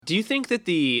Do you think that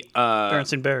the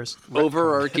Berenstain Bears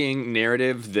overarching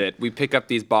narrative that we pick up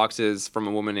these boxes from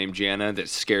a woman named Jana that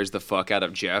scares the fuck out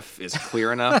of Jeff is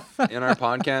clear enough in our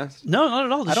podcast? No, not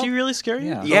at all. Did she really scare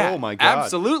you? Yeah, Oh my God.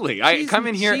 absolutely. I come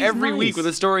in here she's every week nice. with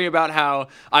a story about how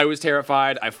I was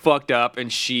terrified, I fucked up,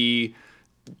 and she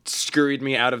scurried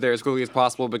me out of there as quickly as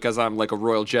possible because I'm like a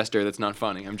royal jester that's not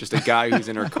funny. I'm just a guy who's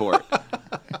in her court.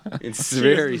 It's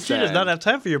very sad. She does not have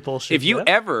time for your bullshit. If you Jeff.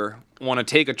 ever want to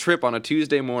take a trip on a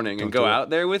Tuesday morning and go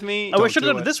out there with me, I should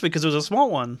have done it this week because it was a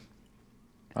small one.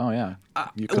 Oh yeah.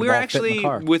 You could've we're all fit in the actually,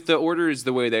 car. with the orders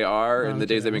the way they are and the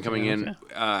days they've been coming in,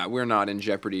 okay. we're not in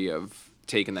jeopardy of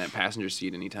taking that passenger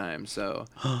seat anytime. So,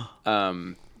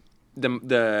 the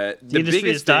industry biggest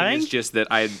is thing dying? is just that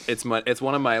it's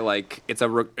one of my like it's a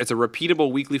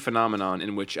repeatable weekly phenomenon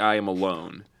in which I am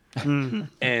alone.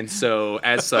 And so,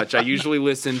 as such, I usually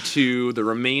listen to the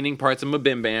remaining parts of my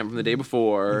Bim Bam from the day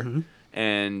before,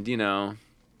 and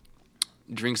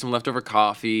drink some leftover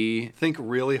coffee. Think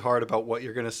really hard about what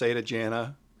you're going to say to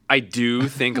Jana. I do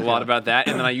think a lot about that,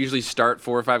 and then I usually start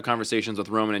 4 or 5 conversations with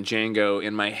Roman and Django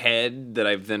in my head that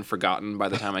I've then forgotten by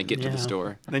the time I get to the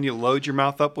store. And then you load your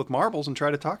mouth up with marbles and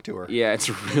try to talk to her. Yeah, it's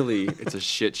a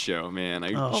shit show, man.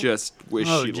 I just wish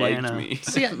she Jana. liked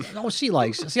me. She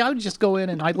likes. See, I would just go in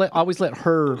and I always let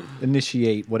her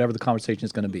initiate whatever the conversation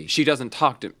is going to be. She doesn't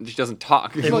talk. She doesn't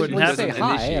talk. It wouldn't Well, happen. say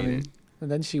hi. I initiate mean, it.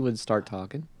 and then she would start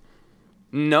talking.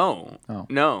 No. Oh.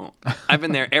 No. I've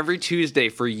been there every Tuesday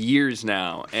for years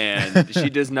now, and she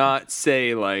does not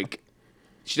say, like,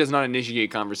 she does not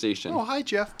initiate conversation. Oh, hi,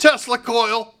 Jeff. Tesla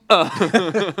coil. The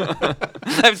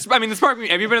Spark.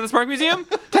 Have you been to the Spark Museum?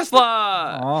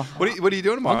 Tesla. What are you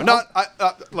doing tomorrow?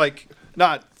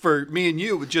 Not for me and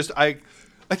you. Just I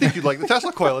think you'd like the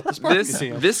Tesla coil at the Spark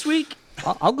Museum. This week.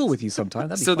 I'll go with you sometime.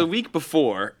 That'd be So fun. the week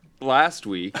before, last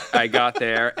week, I got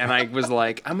there and I was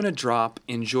like, I'm going to drop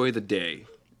enjoy the day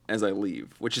as I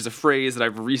leave, which is a phrase that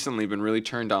I've recently been really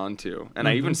turned on to. And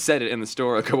I even said it in the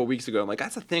store a couple weeks ago. I'm like,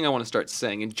 that's a thing I want to start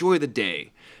saying. Enjoy the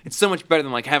day. It's so much better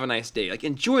than like, have a nice day. Like,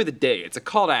 enjoy the day. It's a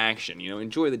call to action,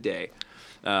 enjoy the day.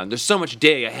 There's so much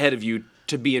day ahead of you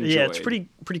to be enjoyed. Yeah, it's pretty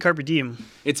carpe diem.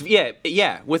 It's,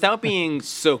 yeah, without being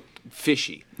so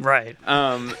fishy. Right.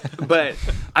 But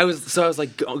I was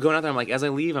like going out there. I'm like, as I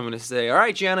leave, I'm gonna say, all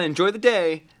right, Gianna, enjoy the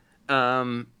day.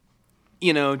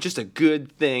 Just a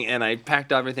good thing. And I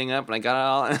packed everything up and I got it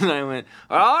all. And I went,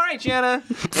 all right, Gianna,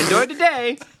 enjoy the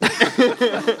day.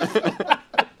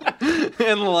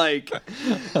 And like,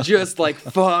 just like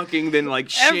fucking, then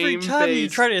like Every time you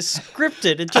try to script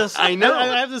it, it just I know.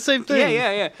 I have the same thing.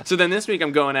 Yeah. So then this week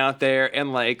I'm going out there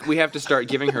and like we have to start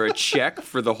giving her a check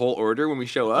for the whole order when we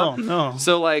show up. Oh no.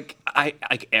 So like I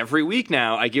every week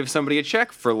now I give somebody a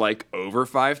check for like over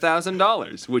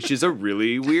 $5,000, which is a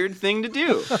really weird thing to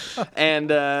do. And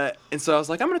so I was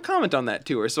like, I'm gonna comment on that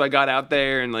to her. So I got out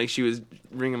there and like she was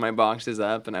ringing my boxes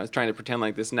up and I was trying to pretend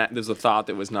like this was a thought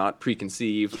that was not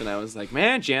preconceived. And I was like,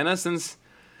 man, Jana, since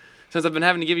I've been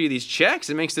having to give you these checks,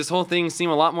 it makes this whole thing seem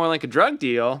a lot more like a drug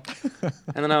deal.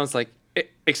 And then I was like,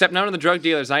 except none of the drug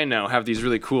dealers I know have these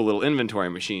really cool little inventory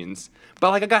machines.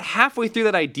 But like I got halfway through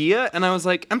that idea and I was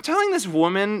like, I'm telling this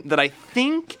woman that I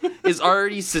think is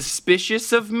already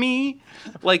suspicious of me.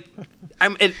 Like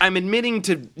I'm admitting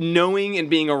to knowing and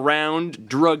being around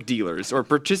drug dealers or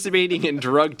participating in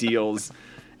drug deals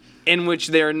in which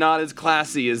they're not as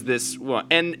classy as this one.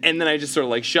 And then I just sort of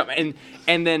like shut my,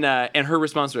 and then her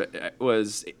response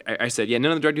was I said, yeah,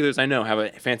 none of the drug dealers I know have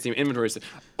a fancy inventory.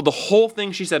 The whole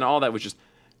thing she said and all that was just,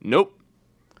 nope.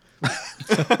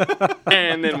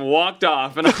 And then walked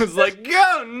off and I was like,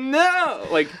 oh no.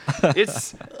 Like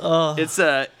it's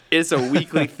a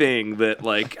weekly thing that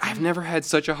like I've never had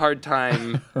such a hard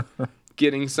time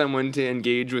getting someone to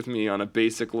engage with me on a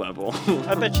basic level.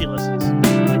 I bet she listens.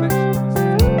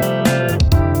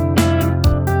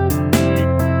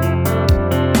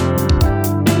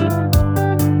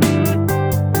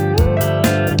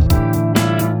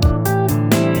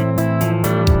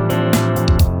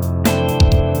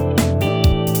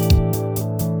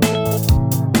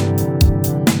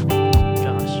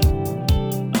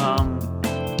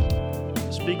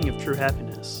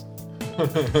 Happiness.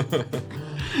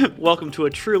 Welcome to a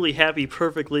truly happy,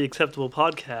 perfectly acceptable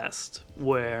podcast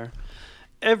where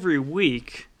every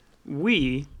week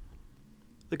we,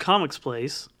 the Comics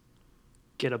Place,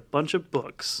 get a bunch of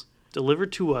books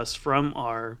delivered to us from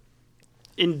our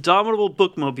indomitable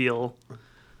bookmobile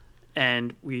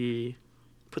and we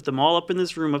put them all up in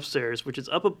this room upstairs, which is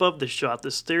up above the shop. The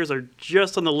stairs are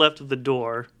just on the left of the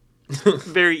door.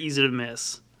 Very easy to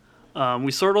miss.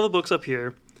 We sort all the books up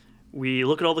here. We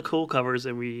look at all the cool covers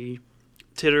and we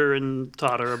titter and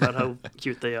totter about how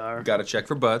cute they are. Gotta check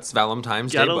for butts.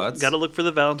 Valentine's Day butts. Gotta look for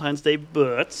the Valentine's Day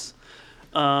butts.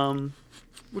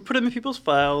 We put them in people's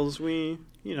files. We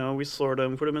sort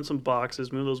them, put them in some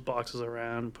boxes, move those boxes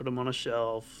around, put them on a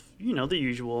shelf. The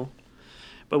usual.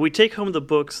 But we take home the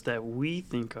books that we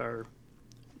think are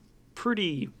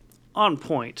pretty on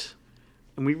point,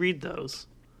 and we read those.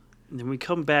 And then we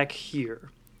come back here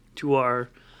to our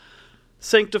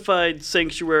sanctified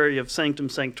sanctuary of sanctum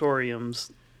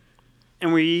sanctoriums,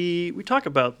 and we talk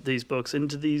about these books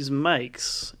into these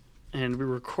mics, and we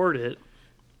record it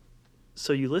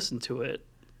so you listen to it,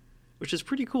 which is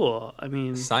pretty cool. I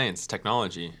mean, Science,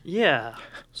 technology. yeah,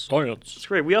 Science. it's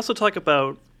great. We also talk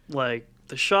about like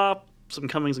the shop, some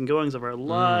comings and goings of our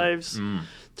lives.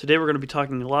 Today we're going to be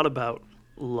talking a lot about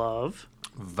love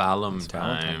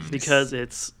Valentine's. because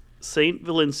it's Saint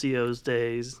Valencio's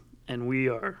days, and we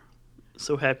are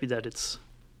so happy that it's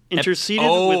interceded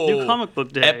with New Comic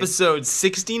Book Day. Episode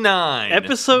 69.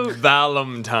 Episode-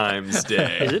 Valentine's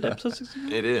Day. Is it episode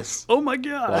 69? It is. Oh my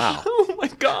gosh. Wow. Oh my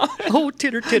god. Oh,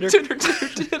 titter, titter. Titter,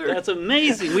 titter, titter. That's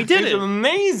amazing. We did It's it.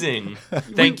 amazing.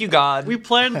 Thank you, God. We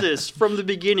planned this from the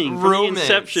beginning, from Romance. the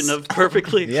inception of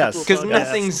Perfectly Yes. Acceptable Because Podcast.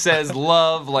 nothing says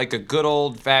love like a good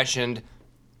old-fashioned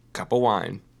cup of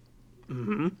wine.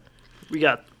 We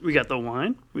got the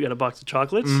wine. We got a box of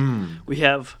chocolates. We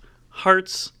have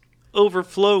hearts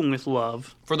overflowing with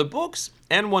love. For the books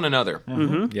and one another.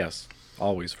 Yes,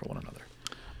 always for one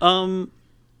another.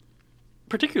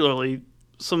 Particularly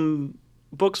some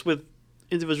books with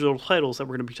individual titles that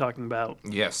we're going to be talking about.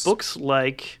 Yes. Books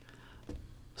like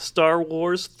Star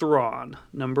Wars Thrawn,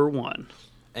 #1.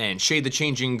 And Shade the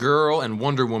Changing Girl and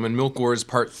Wonder Woman Milk Wars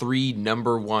Part 3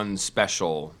 #1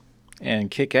 special.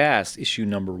 And Kick Ass, issue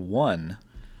number 1.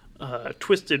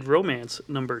 Twisted Romance,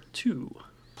 #2.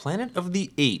 Planet of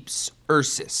the Apes,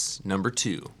 Ursus,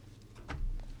 #2.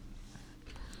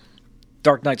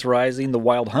 Dark Knights Rising, The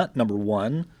Wild Hunt, number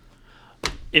 1.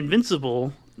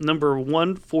 Invincible,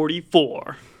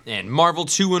 #144. And Marvel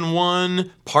 2-in-1,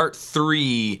 Part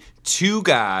 3. Two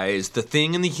guys, the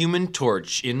Thing and the Human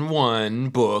Torch in one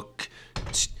book.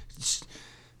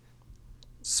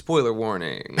 Spoiler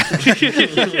warning.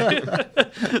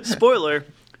 Spoiler,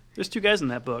 there's two guys in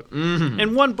that book.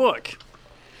 In one book.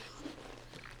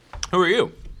 Who are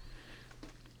you?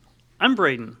 I'm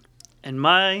Braden, and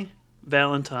my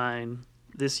Valentine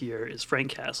this year is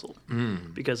Frank Castle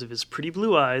because of his pretty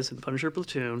blue eyes in Punisher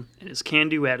Platoon and his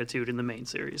can-do attitude in the main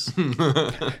series.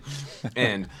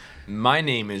 And my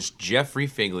name is Jeffrey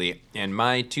Figley, and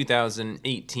my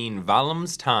 2018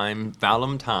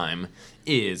 Valum Time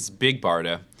is Big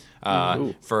Barda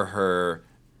for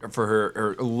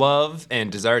her love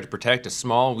and desire to protect a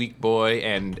small, weak boy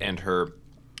and her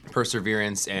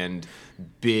perseverance and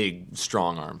big,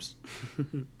 strong arms.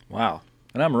 Wow.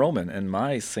 And I'm Roman, and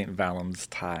my St. Valum's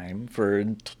time for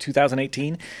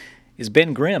 2018 is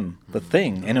Ben Grimm, The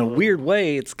Thing. And in a weird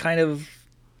way, it's kind of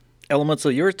elements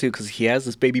of yours, too, because he has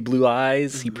this baby blue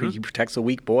eyes. He protects a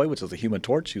weak boy, which is the Human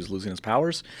Torch, who's losing his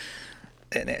powers.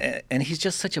 And he's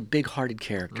just such a big-hearted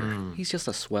character. He's just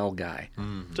a swell guy.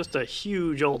 Just a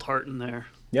huge old heart in there.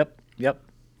 Yep.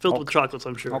 Filled with chocolates,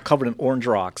 I'm sure. All covered in orange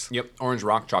rocks. Yep, orange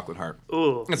rock chocolate heart.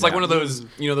 Ooh. It's like one of those,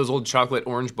 those old chocolate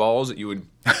orange balls that you would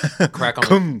crack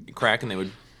and they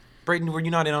would. Braden, were you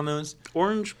not in on those?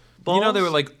 Orange balls? They were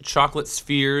like chocolate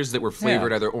spheres that were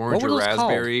flavored Yeah. either orange What or were those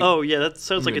called? raspberry. Oh, yeah, that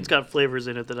sounds like it's got flavors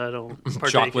in it that I don't partake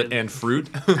chocolate in. and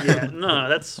fruit. Yeah,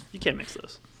 no, you can't mix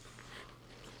those.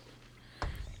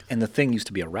 And The Thing used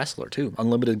to be a wrestler, too.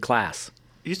 Unlimited class.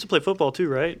 You used to play football too,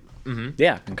 right?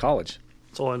 Yeah, in college.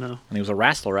 That's all I know. And he was a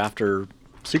wrestler after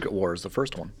Secret Wars, the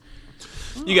first one.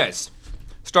 You guys,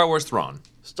 Star Wars Thrawn,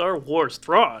 Star Wars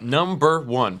Thrawn.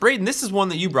 #1. Braden, this is one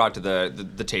that you brought to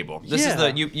the table. This is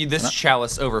Yeah. this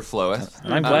chalice overfloweth.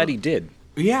 And I'm glad he did.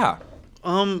 Yeah.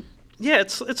 Yeah,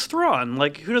 it's Thrawn.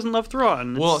 Like, who doesn't love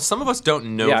Thrawn? Well, some of us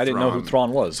don't know. Yeah, I didn't know who Thrawn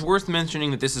It's was. worth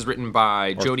mentioning that this is written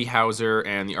by Jody Hauser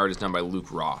and the art is done by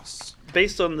Luke Ross.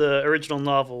 Based on the original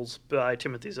novels by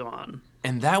Timothy Zahn.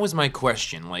 And that was my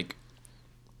question. Like,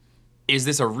 is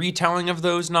this a retelling of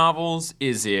those novels?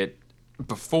 Is it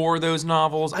before those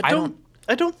novels? I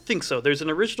don't think so. There's an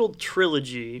original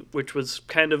trilogy, which was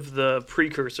kind of the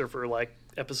precursor for like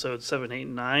episodes 7, 8,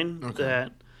 and 9.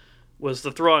 That was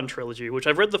the Thrawn trilogy, which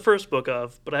I've read the first book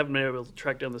of, but I haven't been able to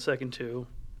track down the second two.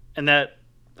 And that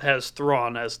has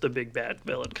Thrawn as the big bad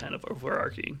villain, kind of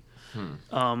overarching.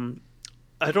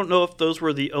 I don't know if those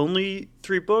were the only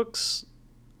 3 books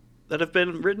that have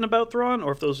been written about Thrawn,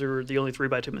 or if those are the only 3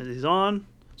 by Timothy Zahn.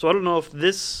 So I don't know if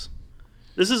this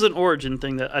This is an origin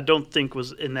thing that I don't think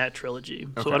was in that trilogy.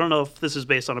 So Okay. I don't know if this is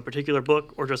based on a particular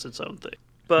book or just its own thing.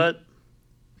 But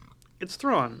it's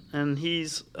Thrawn, and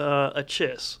he's a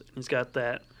Chiss. He's got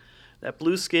that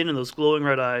blue skin and those glowing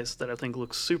red eyes that I think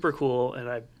look super cool, and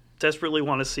I desperately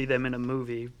want to see them in a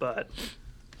movie, but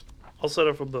I'll set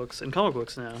up for books and comic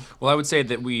books now. Well, I would say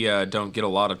that we don't get a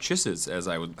lot of chisses, as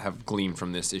I would have gleaned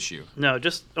from this issue. No,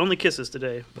 just only kisses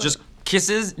today. but Just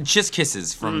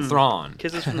kisses from Thrawn.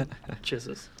 kisses from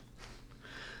Chisses.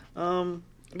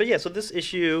 But yeah, so this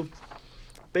issue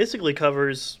basically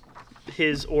covers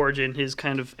his origin, his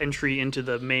kind of entry into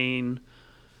the main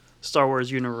Star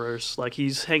Wars universe. Like,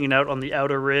 he's hanging out on the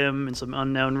Outer Rim in some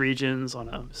unknown regions on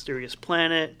a mysterious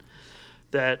planet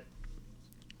that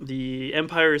the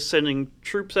Empire is sending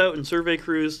troops out and survey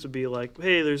crews to be like,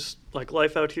 hey, there's like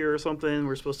life out here or something.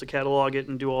 We're supposed to catalog it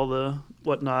and do all the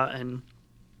whatnot. And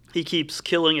he keeps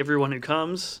killing everyone who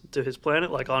comes to his planet,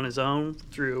 like on his own,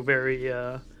 through very.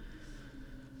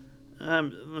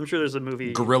 I'm sure there's a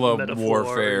movie. Guerrilla metaphor.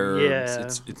 warfare. Yeah.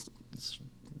 It's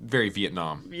very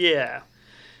Vietnam. Yeah.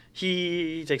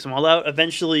 He takes them all out.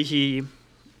 Eventually, he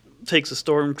takes a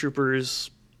stormtrooper's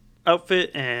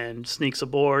outfit and sneaks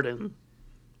aboard and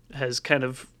has kind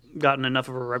of gotten enough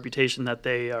of a reputation that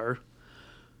they are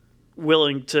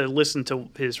willing to listen to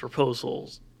his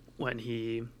proposals when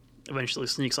he eventually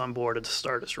sneaks on board at the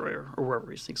Star Destroyer or wherever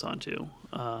he sneaks onto.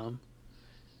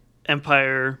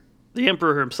 The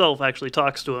Emperor himself actually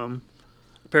talks to him.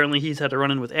 Apparently, he's had a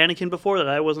run-in with Anakin before that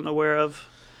I wasn't aware of.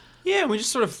 Yeah, we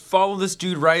just sort of follow this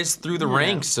dude rise through the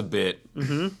ranks a bit.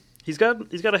 He's got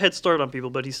a head start on people,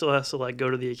 but he still has to like go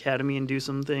to the academy and do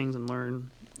some things and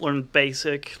learn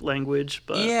basic language.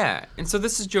 But Yeah, and so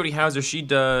this is Jodie Hauser. She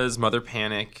does Mother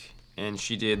Panic, and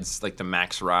she did like the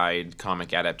Max Ride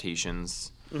comic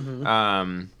adaptations.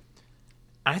 I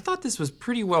thought this was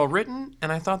pretty well written,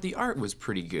 and I thought the art was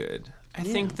pretty good. I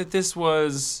think that this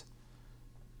was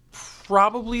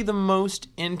probably the most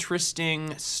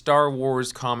interesting Star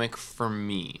Wars comic for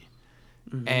me.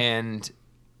 And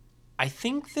I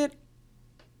think that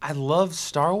I love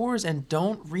Star Wars and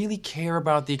don't really care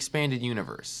about the expanded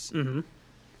universe.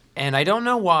 And I don't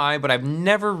know why, but I've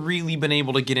never really been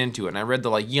able to get into it. And I read the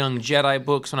like Young Jedi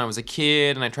books when I was a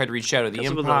kid, and I tried to read Shadow of the Got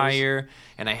some of those. Empire,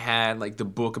 and I had like the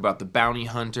book about the bounty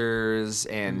hunters,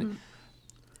 and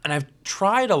I've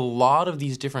tried a lot of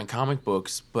these different comic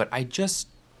books, but I just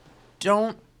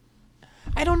don't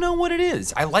know what it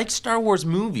is. I like Star Wars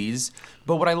movies,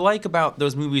 but what I like about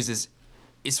those movies is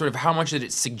sort of how much that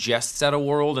it suggests at a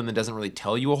world and then doesn't really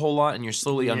tell you a whole lot, and you're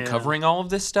slowly uncovering all of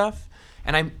this stuff.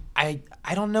 And I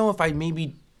don't know if I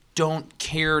maybe don't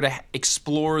care to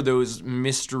explore those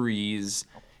mysteries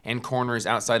and corners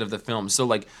outside of the film. So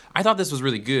like, I thought this was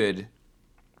really good.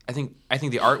 I think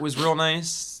the art was real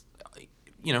nice.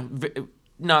 You know,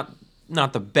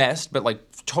 not the best, but like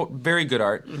very good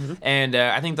art. And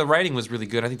I think the writing was really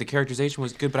good. I think the characterization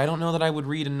was good, but I don't know that I would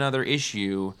read another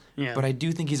issue. Yeah. But I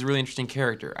do think he's a really interesting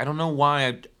character. I don't know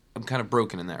why I'm kind of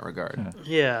broken in that regard.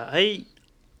 yeah,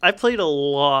 I played a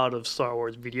lot of Star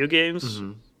Wars video games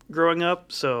growing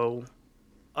up, so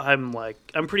I'm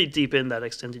pretty deep in that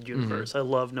extended universe. I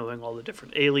love knowing all the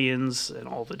different aliens and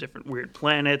all the different weird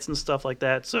planets and stuff like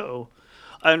that. So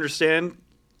I understand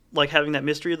like having that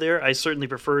mystery there. I certainly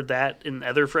preferred that in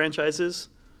other franchises,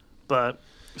 but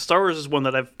Star Wars is one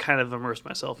that I've kind of immersed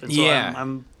myself in. So Yeah.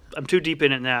 I'm too deep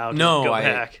in it now to go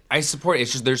back. I support it.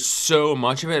 It's just there's so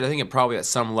much of it. I think it probably at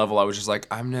some level I was just like,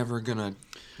 I'm never gonna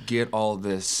get all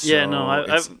this. So Yeah, no,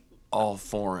 it's all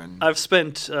foreign. I've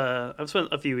spent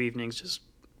a few evenings just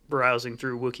browsing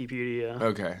through Wikipedia,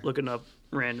 Okay. looking up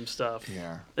random stuff.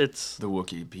 Yeah. It's The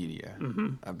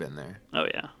Wikipedia. I've been there. oh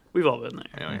yeah, we've all been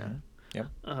there. Oh yeah. Yep.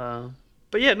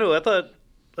 But yeah, no, I thought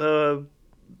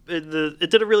it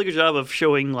did a really good job of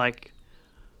showing like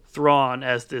Thrawn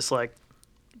as this like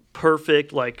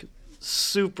perfect, like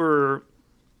super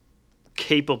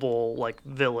capable like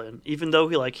villain, even though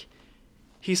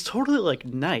he's totally like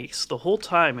nice the whole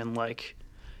time, and like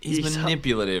He's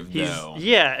manipulative though.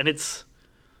 yeah, and it's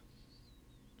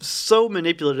so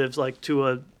manipulative, like to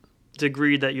a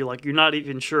degree that you're not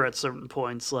even sure at certain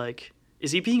points, like,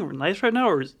 is he being nice right now,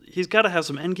 or he's got to have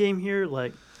some end game here?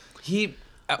 Like,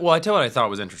 Well, I tell you what I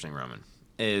thought was interesting, Roman,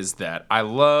 is that I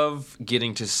love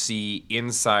getting to see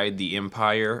inside the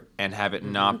Empire and have it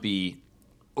not be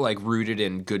like rooted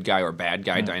in good guy or bad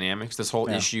guy dynamics. This whole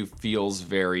issue feels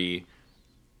very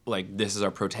like this is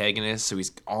our protagonist, so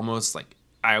he's almost like,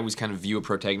 I always kind of view a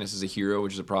protagonist as a hero,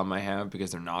 which is a problem I have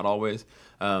because they're not always.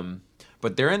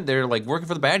 But they're like working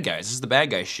for the bad guys. This is the bad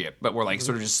guy ship, but we're like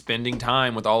sort of just spending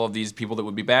time with all of these people that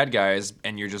would be bad guys,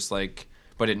 and you're just like,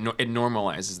 but it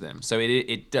normalizes them. So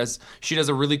it does. She does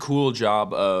a really cool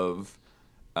job of,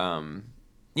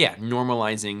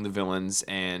 normalizing the villains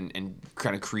and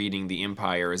kind of creating the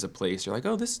Empire as a place. You're like,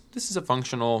 oh, this is a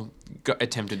functional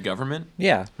attempted government.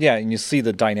 Yeah, and you see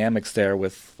the dynamics there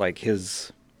with like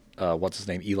his, what's his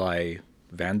name, Eli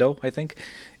Vando, I think,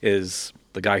 is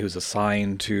the guy who's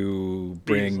assigned to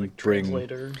bring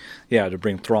translator. to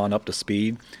bring Thrawn up to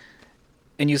speed.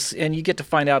 And you get to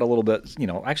find out a little bit,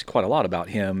 actually quite a lot about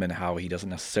him and how he doesn't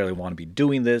necessarily want to be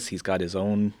doing this. He's got his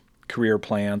own career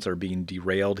plans are being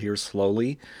derailed here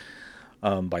slowly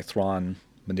by Thrawn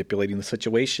manipulating the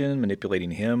situation, manipulating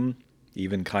him,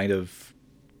 even kind of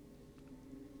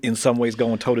in some ways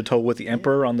going toe-to-toe with the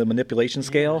Emperor on the manipulation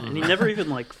scale. And he never even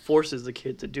like forces the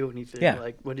kid to do anything. Yeah.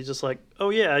 Like when he's just like, oh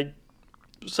yeah, I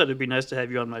said it'd be nice to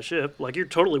have you on my ship. Like you're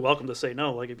totally welcome to say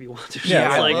no, like if you want to.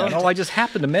 Yeah, It's like, I just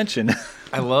happened to mention.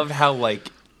 I love how like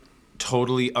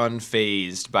totally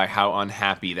unfazed by how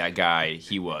unhappy that guy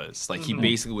he was. Like he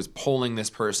basically was pulling this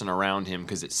person around him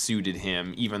because it suited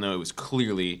him, even though it was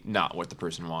clearly not what the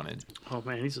person wanted. oh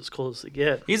man, he's as cold as they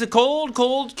get. He's a cold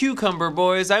cucumber,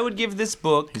 boys. I would give this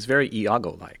book. He's very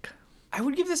Iago-like, I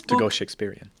would give this to book. go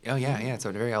Shakespearean. Oh yeah. It's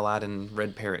a very Aladdin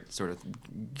Red Parrot sort of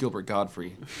Gilbert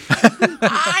Godfrey.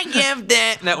 I give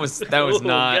that. That was Oh,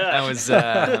 not. gosh.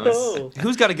 That was.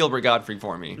 Who's got a Gilbert Godfrey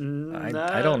for me?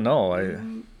 I don't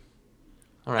know.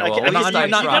 All right. Well, I at least guess I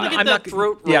you gotta tried. get I'm that not-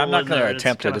 throat yeah, roll I'm not in gonna there, and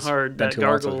attempt it's it. kinda It's hard. been That too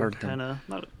long since I've gargle heard him. kinda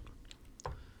not.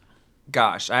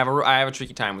 Gosh, I have a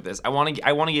tricky time with this. I want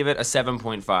to give it a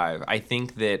 7.5. I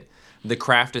think that the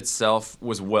craft itself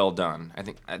was well done. I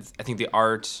think the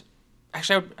art.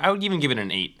 Actually, I would even give it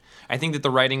an 8. I think that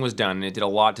the writing was done. It did a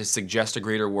lot to suggest a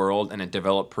greater world, and it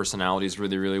developed personalities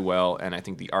really, really well. And I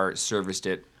think the art serviced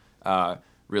it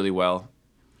really well.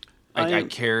 I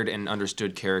cared and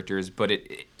understood characters, but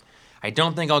I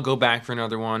don't think I'll go back for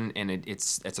another one. And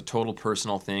it's a total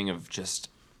personal thing of just,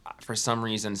 for some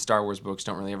reason, Star Wars books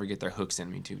don't really ever get their hooks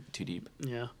in me too deep.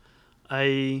 Yeah,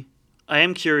 I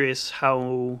am curious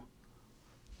how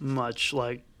much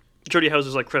like Jodie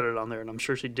Houser's like credited on there, and I'm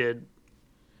sure she did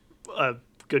a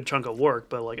good chunk of work.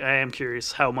 But like, I am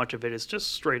curious how much of it is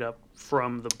just straight up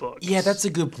from the books. Yeah, that's a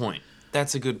good point.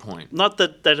 Not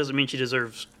that doesn't mean she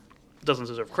doesn't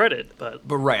deserve credit, but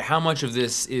But right, how much of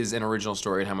this is an original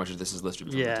story and how much of this is listed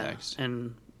from the yeah, text?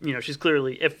 and she's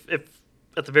clearly if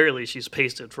at the very least she's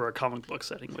pasted for a comic book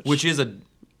setting, Which is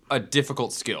a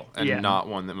difficult skill and Yeah. not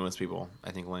one that most people,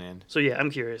 I think, land. So yeah,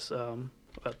 I'm curious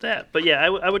about that. But yeah,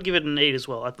 I would give it an 8 as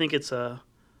well. I think it's a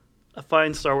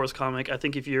fine Star Wars comic. I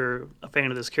think if you're a fan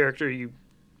of this character, you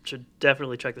should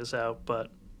definitely check this out. But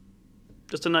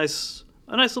just a nice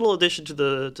little addition to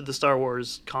the Star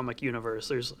Wars comic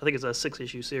universe. I think it's a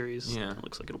 6-issue series. Yeah. It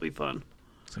looks like it'll be fun.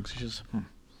 6 issues.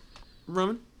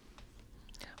 Roman?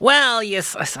 Well,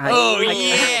 yes.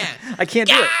 yeah! I can't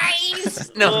do it.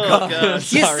 Guys! No, Oh, God.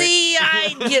 gosh. You see,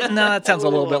 no, that sounds a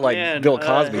little bit like man, Bill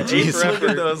Cosby. I hate Jeez. for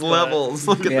effort, but- levels.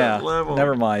 Look at Yeah, that level.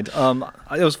 never mind.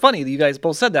 It was funny that you guys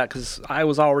both said that because I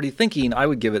was already thinking I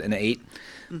would give it an 8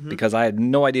 because I had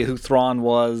no idea who Thrawn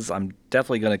was. I'm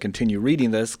definitely going to continue reading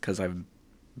this because I'm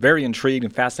very intrigued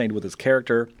and fascinated with his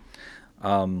character.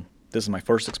 This is my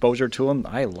first exposure to him.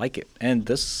 I like it, and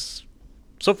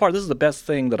so far this is the best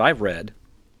thing that I've read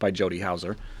by Jodie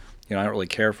Houser. I don't really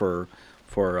care for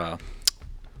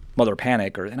Mother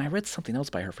Panic, and I read something else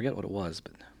by her. I forget what it was,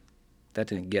 but that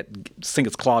didn't sink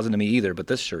its claws into me either. But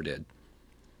this sure did.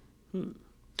 Dude,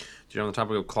 on the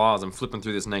topic of claws, I'm flipping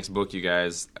through this next book, you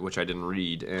guys, which I didn't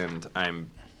read, and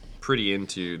I'm pretty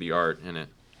into the art in it.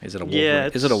 Is it a Yeah,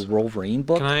 Wolverine? Is it a Wolverine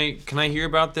book? Can I hear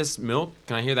about this milk?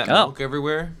 Can I hear that Oh. milk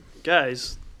everywhere?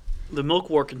 Guys, the Milk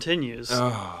War continues.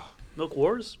 Oh, Milk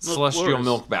Wars? celestial Wars.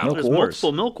 milk battle. Milk There's Wars.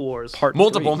 multiple Milk Wars. Part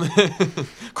Multiple 3.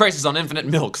 Crisis on Infinite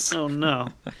Milks. Oh no.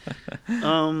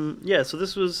 Yeah, so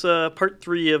this was part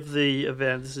 3 of the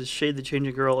event. This is Shade the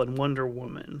Changing Girl and Wonder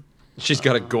Woman. She's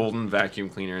got a golden vacuum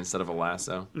cleaner instead of a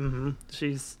lasso.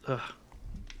 She's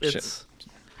it's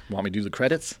Want me to do the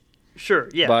credits? sure,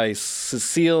 yeah. By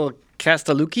Cecile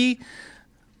Castellucci,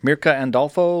 Mirka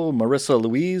Andolfo, Marissa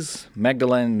Louise,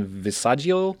 Magdalene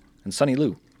Visaggio, and Sunny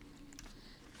Liu.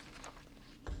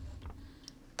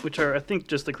 Which are I think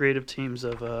just the creative teams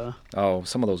of Oh,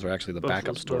 some of those are actually the both of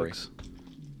backup those story. books.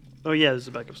 Oh yeah, there's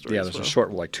a backup story. Yeah, as there's well. a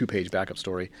short, like 2-page backup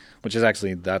story, which is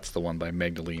actually, that's the one by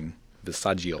Magdalene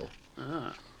Visaggio.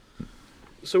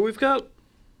 So we've got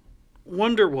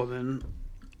Wonder Woman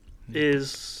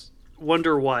is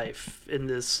Wonder Wife in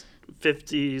this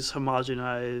 50s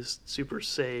homogenized, super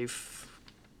safe,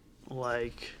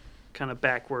 like kind of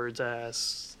backwards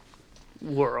ass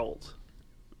world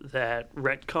that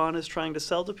Retcon is trying to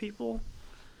sell to people.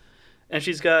 And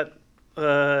she's got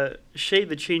Shade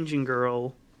the Changing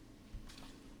Girl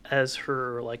as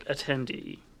her like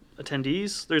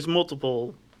attendees. There's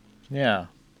multiple. Yeah.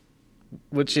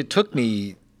 Which it took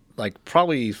me like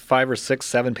probably 5 or 6,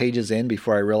 7 pages in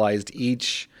before I realized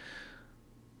each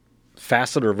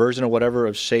facet or version or whatever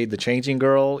of Shade the Changing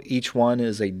Girl, each one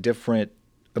is a different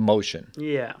emotion.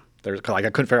 Yeah. There's like I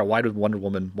couldn't figure out why did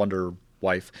Wonder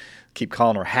Wife keep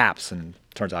calling her Haps, and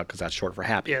it turns out because that's short for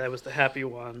happy. Yeah, that was the happy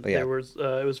one. Yeah. There was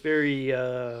it was very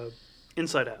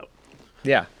Inside Out.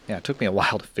 Yeah, it took me a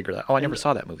while to figure that. Oh, I never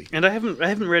saw that movie. And I haven't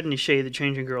read any Shade the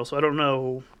Changing Girl, so I don't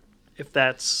know if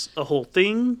that's a whole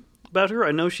thing about her.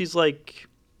 I know she's like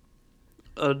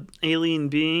an alien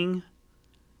being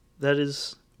that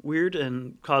is weird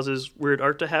and causes weird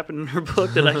art to happen in her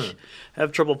book that I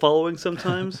have trouble following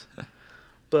sometimes.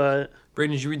 But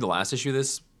Brayden, did you read the last issue of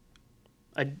this?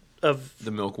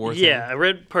 The Milk War thing? Yeah, I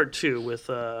read part 2 with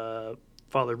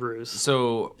Father Bruce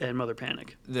So and Mother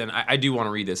Panic. then I do want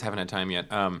to read this. Haven't had time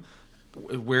yet.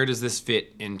 Where does this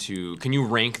fit into? Can you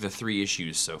rank the 3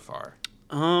 issues so far?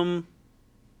 I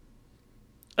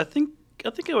think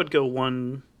I would go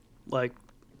like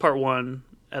part 1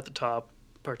 at the top,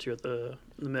 part 2 at the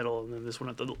in the middle, and then this one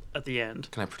at the end.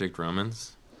 Can I predict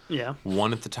Romans? Yeah.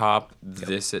 1 at the top,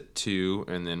 this at 2,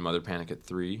 and then Mother Panic at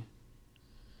 3.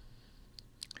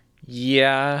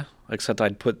 Yeah, except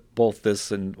I'd put both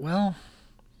this and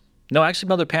no, actually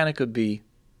Mother Panic would be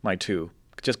my 2,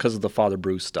 just because of the Father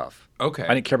Bruce stuff. Okay.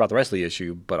 I didn't care about the rest of the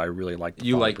issue, but I really liked the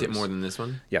You Father liked Bruce. it more than this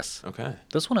one? Yes. Okay.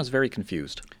 This one I was very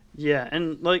confused. Yeah,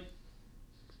 and like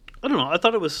I don't know, I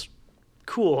thought it was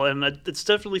cool, and it's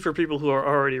definitely for people who are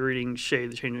already reading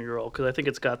Shade the Changing Girl, because I think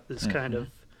it's got this kind of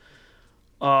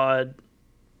odd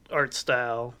art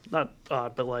style. Not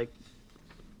odd, but like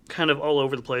kind of all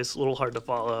over the place, a little hard to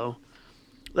follow.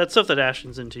 That stuff that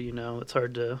Ashton's into, it's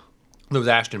hard to... Those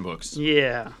Ashton books.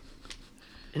 Yeah.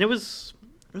 And it was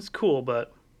cool,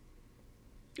 but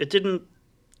it didn't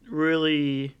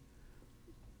really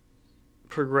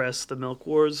progress the Milk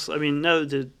Wars. I mean, neither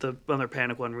did the Mother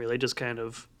Panic one, really. Just kind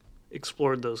of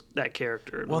explored that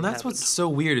character. Well, that's what's so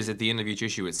weird is at the end of each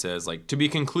issue it says, like, to be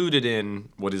concluded in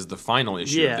what is the final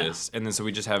issue of this. And then so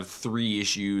we just have 3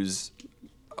 issues.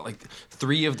 Like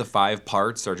 3 of the 5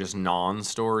 parts are just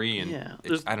non-story, and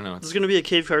I don't know. There's going to be a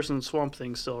Cave Carson Swamp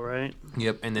Thing still, right?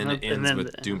 Yep, and then it ends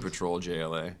with Doom Patrol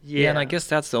JLA. Yeah, and I guess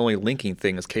that's the only linking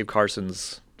thing is Cave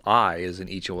Carson's eye is in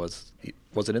each of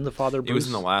was it in the Father Bruce? It was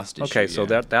in the last issue. Okay, so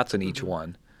yeah. that's in each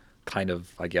one, kind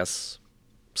of I guess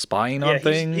spying on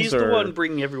things. He's the one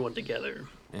bringing everyone together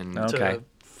And to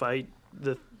fight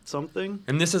the something.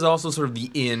 And this is also sort of the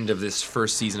end of this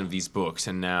first season of these books,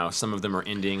 and now some of them are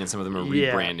ending and some of them are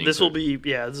rebranding. This will be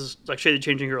this is like Shade the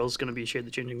Changing Girl is going to be Shade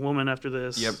the Changing Woman after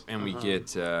this. Yep, and we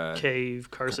get Cave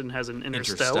Carson has an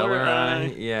Interstellar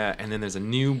eye. Yeah, and then there's a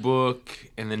new book,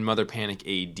 and then Mother Panic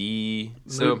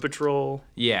AD. So Moon Patrol.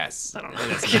 Yes, I don't know.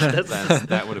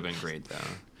 That would have been great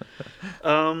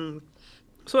though.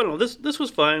 So I don't know. This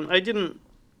was fine. I didn't.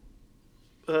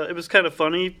 It was kind of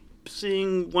funny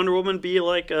seeing Wonder Woman be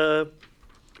like a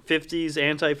 50s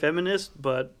anti-feminist,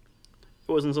 but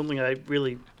it wasn't something I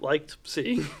really liked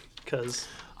seeing because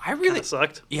I really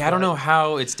sucked. Yeah, I don't know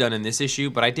how it's done in this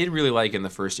issue, but I did really like in the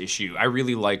first issue. I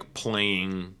really like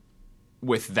playing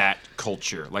with that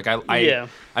culture. Like I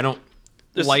don't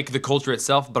like the culture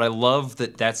itself, but I love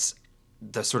that that's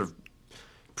the sort of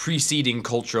preceding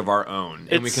culture of our own,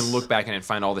 and we can look back at it and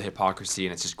find all the hypocrisy,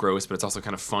 and it's just gross, but it's also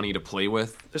kind of funny to play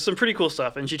with. There's some pretty cool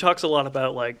stuff, and she talks a lot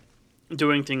about like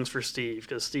doing things for Steve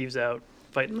because Steve's out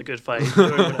fighting the good fight,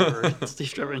 doing whatever.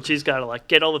 Steve Trevor, and she's got to like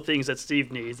get all the things that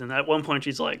Steve needs. And at one point,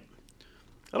 she's like,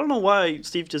 "I don't know why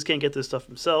Steve just can't get this stuff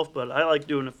himself, but I like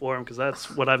doing it for him because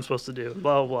that's what I'm supposed to do."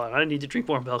 Blah blah blah. I need to drink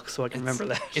more milk so I can remember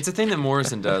that. It's a thing that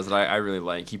Morrison does that I really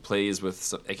like. He plays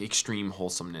with like extreme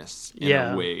wholesomeness in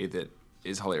a way that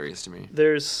is hilarious to me.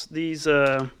 There's these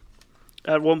at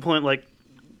one point like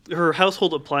her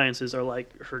household appliances are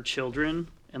like her children,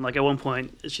 and like at one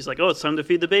point she's like, "Oh, it's time to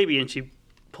feed the baby," and she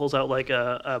pulls out like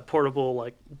a portable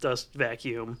like dust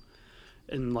vacuum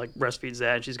and like breastfeeds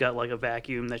that, and she's got like a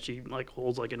vacuum that she like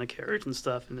holds like in a carriage and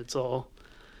stuff, and it's all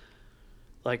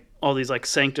like all these like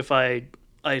sanctified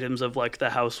items of like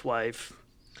the housewife.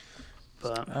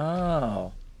 But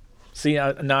see,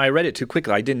 now I read it too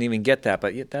quickly. I didn't even get that,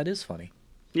 but that is funny.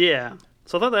 Yeah,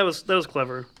 so I thought that was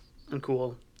clever and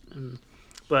cool,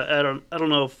 but I don't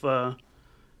know if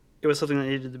it was something that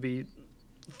needed to be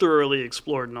thoroughly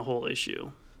explored in a whole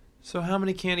issue. So how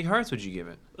many candy hearts would you give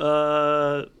it?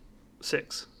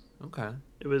 6. Okay.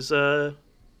 It was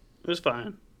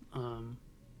fine.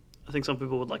 I think some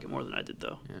people would like it more than I did,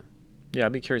 though. Yeah,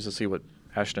 I'd be curious to see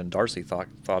Ashton and Darcy thought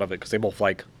of it, because they both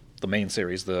like the main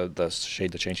series, the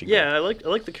Shade the Changing. Yeah, I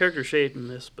like the character Shade in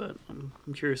this, but I'm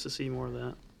curious to see more of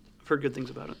that. I've heard good things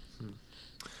about it.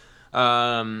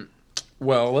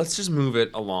 Well, let's just move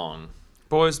it along,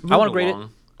 boys. Move I wanna it grade it.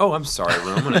 along. Oh, I'm sorry,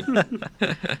 Roman.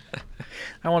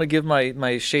 I want to give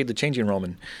my Shade the Changing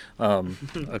Roman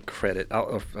a credit,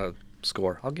 a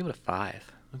score. I'll give it a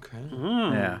 5. Okay.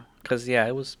 Yeah, because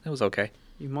it was okay.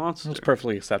 You It monster. was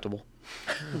perfectly acceptable.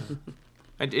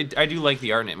 I do like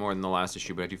the art in it more than the last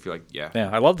issue, but I do feel like Yeah,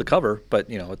 I love the cover, but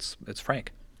it's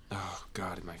Frank. Oh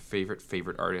God, my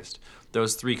favorite artist.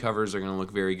 Those 3 covers are going to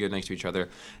look very good next to each other.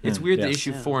 It's weird that yes.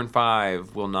 issue 4 and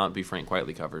 5 will not be Frank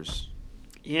Quitely covers.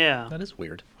 Yeah, That is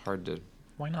weird. Hard to.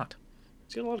 Why not?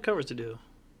 he's got a lot of covers to do.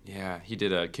 Yeah, he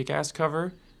did a Kick-Ass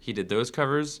cover. He did those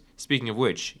covers. Speaking of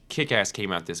which, Kick-Ass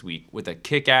came out this week with a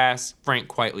Kick-Ass Frank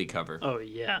Quitely cover. Oh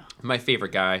yeah. My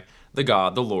favorite guy, the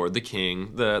God, the Lord, the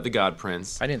King, the God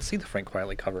Prince. I didn't see the Frank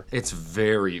Quietly cover. It's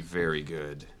very, very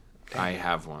good. I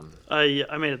have one. I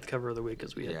made it the cover of the week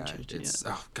because we Yeah, hadn't changed it it's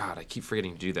yet. oh God, I keep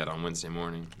forgetting to do that on Wednesday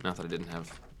morning. Not that I didn't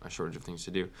have a shortage of things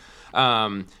to do.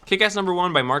 Kick-Ass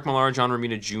 #1 by Mark Millar, John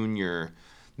Romita Jr.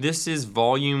 This is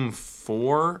volume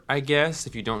 4, I guess,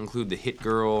 if you don't include the Hit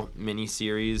Girl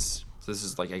miniseries. So this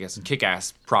is like, I guess,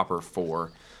 Kick-Ass proper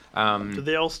 4. Did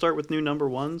they all start with new number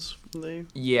ones?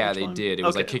 Yeah, each they one? did. It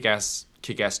was like Okay.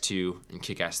 Kick-Ass 2 and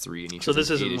Kick-Ass 3, and each So was this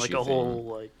an isn't like 8-issue a whole thing.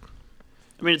 like.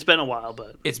 I mean, it's been a while,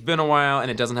 but It's been a while,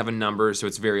 and it doesn't have a number, so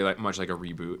it's very much like a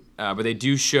reboot. But they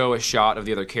do show a shot of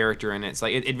the other character, and it's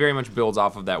like it very much builds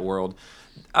off of that world.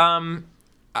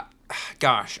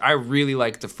 Gosh, I really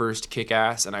liked the first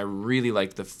Kick-Ass, and I really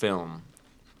liked the film.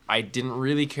 I didn't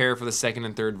really care for the second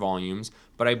and third volumes,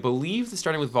 but I believe that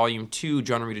starting with volume 2,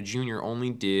 John Romita Jr. only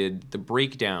did the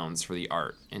breakdowns for the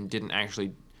art and didn't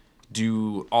actually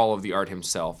do all of the art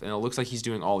himself. And it looks like he's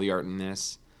doing all the art in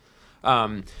this.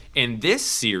 In this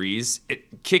series,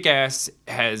 Kick-Ass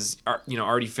has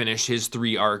already finished his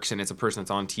 3 arcs, and it's a person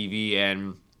that's on TV.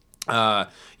 And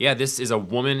this is a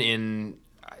woman in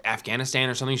Afghanistan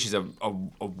or something. She's a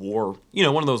war,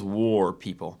 one of those war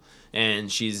people,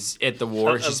 and she's at the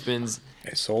war. She spends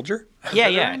A soldier?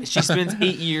 yeah. She spends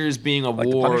 8 years being the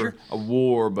Punisher? a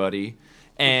war buddy,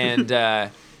 and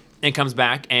comes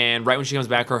back. And right when she comes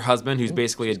back, her husband, who's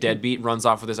basically a deadbeat, runs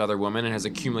off with this other woman and has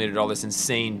accumulated all this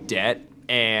insane debt.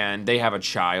 And they have a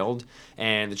child,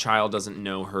 and the child doesn't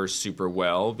know her super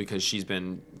well because she's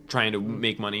been trying to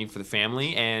make money for the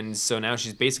family. And so now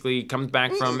she's basically comes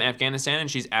back from Afghanistan,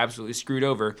 and she's absolutely screwed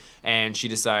over. And she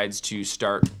decides to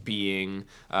start being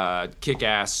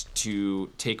Kick-Ass to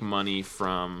take money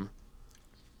from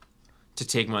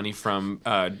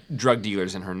drug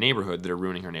dealers in her neighborhood that are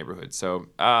ruining her neighborhood. So,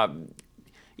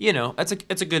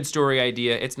 it's a good story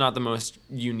idea. It's not the most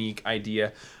unique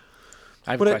idea.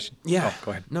 I have a question. Yeah. Oh,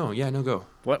 go ahead. No, go.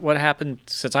 What happened,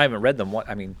 since I haven't read them,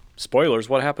 spoilers,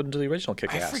 what happened to the original I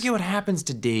Kick-Ass? forget what happens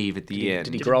to Dave at the end.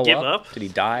 Did he Did he grow give up? up? Did he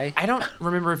die? I don't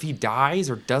remember if he dies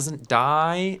or doesn't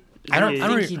die. I don't he-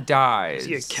 think he dies. is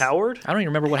he a coward? I don't even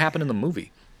remember what happened in the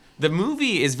movie. The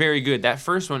movie is very good. That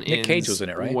first one Nick Cage was in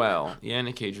it, right? Well, yeah,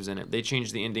 Nick Cage was in it. They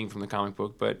changed the ending from the comic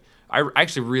book, but I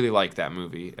actually really like that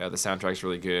movie. The soundtrack's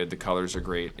really good. The colors are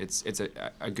great. It's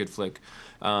a good flick.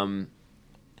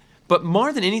 But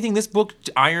more than anything, this book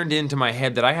ironed into my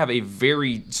head that I have a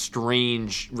very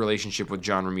strange relationship with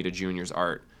John Romita Jr.'s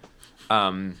art.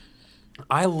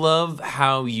 I love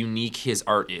how unique his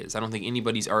art is. I don't think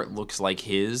anybody's art looks like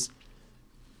his.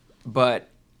 But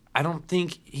I don't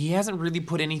think he hasn't really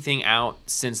put anything out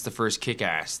since the first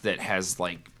Kick-Ass that has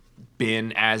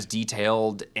been as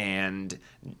detailed and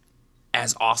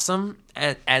as awesome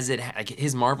as it.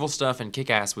 His Marvel stuff and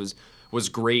Kick-Ass was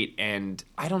great, and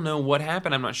I don't know what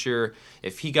happened. I'm not sure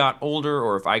if he got older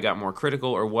or if I got more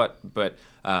critical or what, but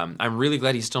I'm really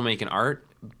glad he's still making art.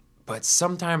 But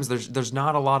sometimes there's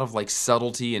not a lot of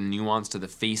subtlety and nuance to the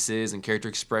faces, and character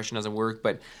expression doesn't work,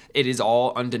 but it is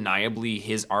all undeniably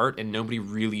his art, and nobody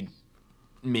really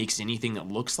makes anything that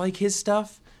looks like his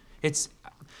stuff.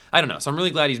 I don't know. So I'm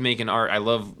really glad he's making art. I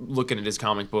love looking at his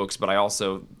comic books, but I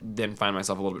also then find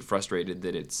myself a little bit frustrated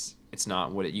that it's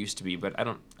not what it used to be. But I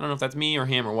don't know if that's me or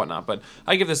him or whatnot. But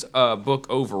I give this book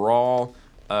overall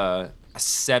a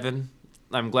 7.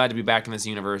 I'm glad to be back in this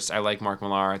universe. I like Mark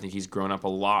Millar. I think he's grown up a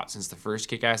lot since the first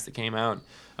Kick-Ass that came out.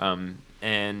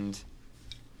 And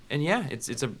yeah,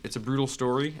 it's a brutal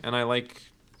story, and I like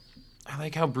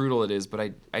how brutal it is.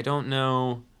 But I don't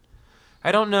know.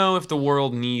 I don't know if the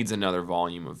world needs another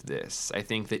volume of this. I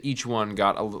think that each one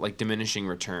got diminishing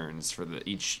returns for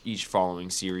each following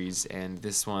series, and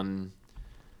this one,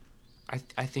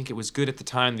 I think it was good at the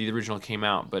time the original came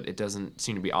out, but it doesn't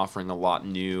seem to be offering a lot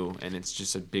new, and it's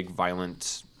just a big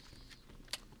violent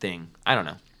thing. I don't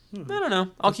know. I don't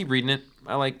know. I'll keep reading it.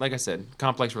 I like I said,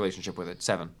 complex relationship with it.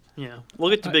 7. Yeah, we'll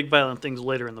get to big violent things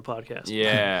later in the podcast.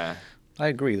 Yeah. I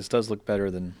agree. This does look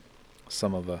better than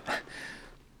some of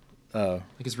Like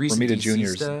his recent Romita DC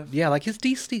Jr.'s. stuff. Yeah, like his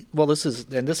DC. Well, this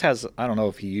has. I don't know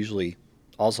if he usually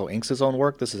also inks his own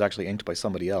work. This is actually inked by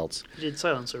somebody else. He did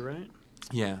Silencer, right?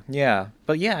 Yeah. Yeah,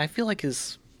 but yeah, I feel like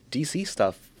his DC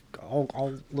stuff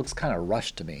all looks kind of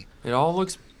rushed to me. It all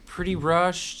looks pretty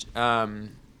rushed.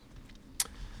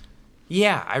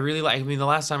 Yeah, I really like. I mean, the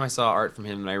last time I saw art from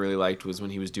him that I really liked was when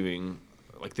he was doing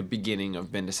like the beginning of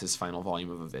Bendis' final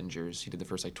volume of Avengers. He did the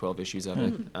first like 12 issues of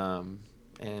it.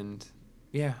 And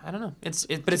yeah, I don't know. But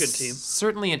a good it's team.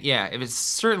 certainly it's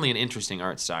certainly an interesting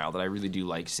art style that I really do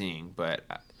like seeing. But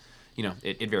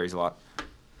it varies a lot.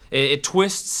 It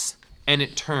twists and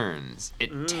it turns.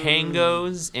 It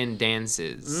tangos and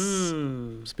dances.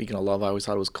 Speaking of love, I always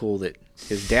thought it was cool that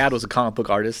his dad was a comic book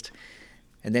artist,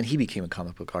 and then he became a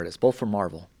comic book artist, both for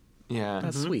Marvel. Yeah.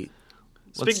 That's sweet.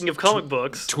 Speaking of comic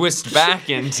books, Twist back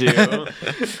into.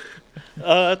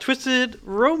 Twisted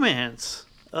Romance.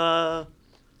 That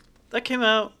came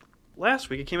out last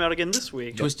week. It came out again this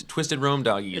week. Twisted Rome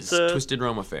Doggies. It's a Twisted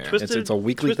Rome Affair. It's a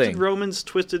weekly Twisted thing. Romance,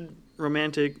 Twisted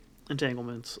Romantic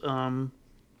Entanglements.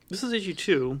 This is issue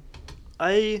 2.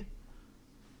 I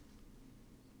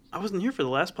wasn't here for the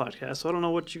last podcast, so I don't know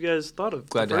what you guys thought of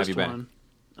Glad the to have first you back. one.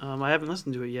 I haven't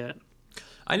listened to it yet.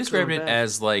 I described Going it back.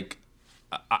 as like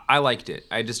I liked it.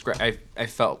 I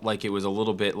felt like it was a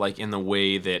little bit like in the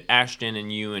way that Ashton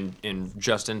and you and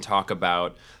Justin talk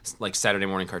about like Saturday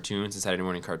morning cartoons and Saturday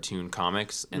morning cartoon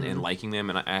comics and liking them,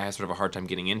 and I had sort of a hard time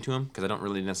getting into them because I don't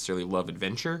really necessarily love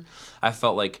adventure. I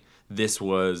felt like this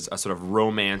was a sort of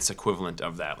romance equivalent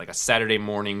of that, like a Saturday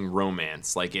morning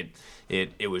romance. Like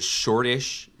it was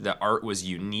shortish. The art was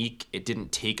unique. It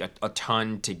didn't take a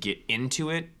ton to get into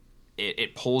it.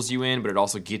 It pulls you in, but it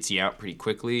also gets you out pretty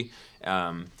quickly.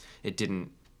 It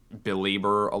didn't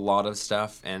belabor a lot of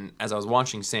stuff. And as I was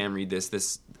watching Sam read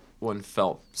this one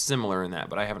felt similar in that,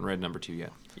 but I haven't read number 2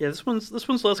 yet. Yeah, this one's less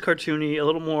cartoony, a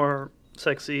little more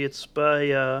sexy. It's by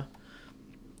a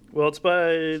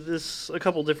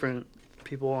couple different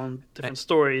people on different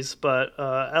stories, but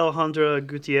Alejandra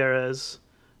Gutierrez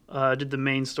did the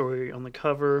main story on the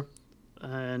cover,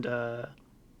 and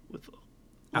with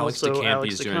Alex also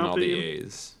DeCampi's doing all the DeCampi.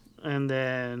 A's. And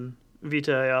then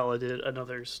Vita Ayala did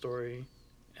another story.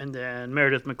 And then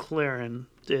Meredith McLaren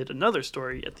did another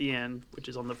story at the end, which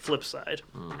is on the flip side,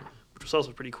 which was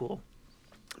also pretty cool.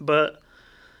 But,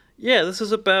 yeah, this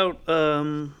is about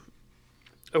a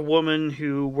woman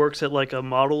who works at, like, a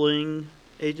modeling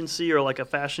agency or, like, a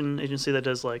fashion agency that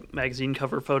does, like, magazine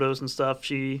cover photos and stuff.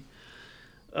 She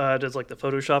does, like, the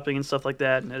photoshopping and stuff like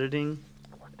that and editing.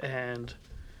 And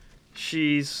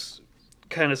she's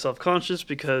kind of self-conscious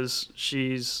because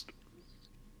she's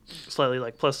slightly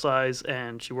like plus size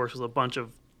and she works with a bunch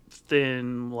of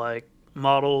thin like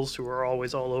models who are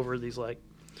always all over these like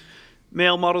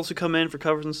male models who come in for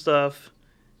covers and stuff.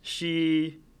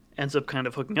 She ends up kind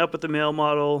of hooking up with the male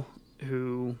model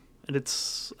and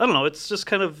it's just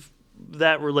kind of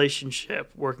that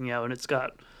relationship working out, and it's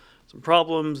got some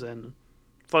problems and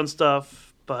fun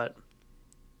stuff, but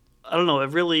I don't know, it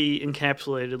really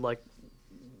encapsulated like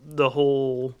the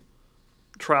whole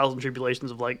trials and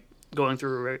tribulations of like going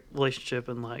through a relationship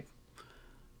and like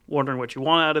wondering what you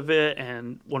want out of it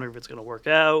and wondering if it's going to work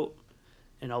out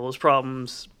and all those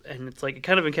problems. And it's like it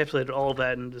kind of encapsulated all of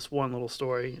that in this one little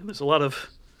story. And there's a lot of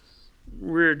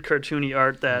weird cartoony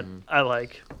art that I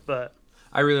like, but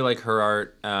I really like her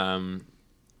art.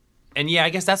 And yeah, I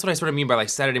guess that's what I sort of mean by like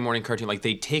Saturday morning cartoon. Like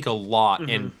they take a lot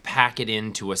and pack it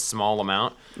into a small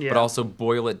amount, Yeah. but also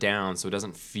boil it down so it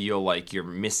doesn't feel like you're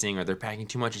missing or they're packing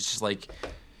too much. It's just like,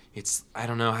 I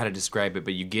don't know how to describe it,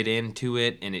 but you get into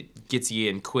it and it gets you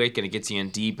in quick and it gets you in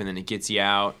deep and then it gets you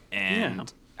out. And Yeah.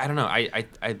 I don't know. I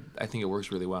think it works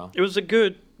really well. it was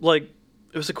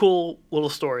a cool little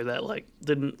story that like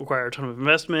didn't require a ton of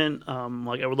investment.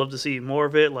 Like I would love to see more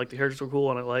of it. Like the characters were cool,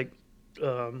 and I like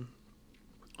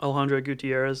Alejandra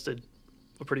Gutierrez did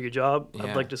a pretty good job. Yeah.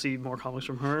 I'd like to see more comics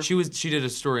from her. She did a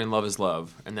story in Love is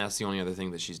Love, and that's the only other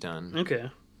thing that she's done. Okay.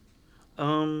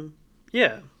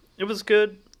 Yeah, it was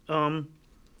good.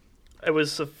 I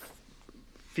was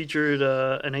featured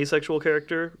an asexual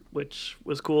character, which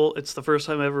was cool. It's the first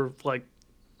time I ever like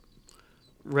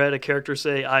read a character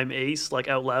say "I'm ace" like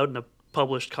out loud in a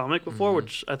published comic before,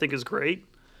 which I think is great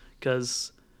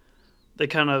because they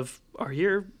kind of are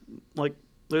here like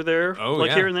They're there, Oh, like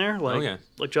yeah. here and there, like Oh, yeah.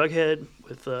 like Jughead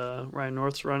with Ryan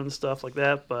North's run and stuff like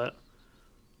that. But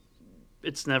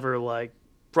it's never like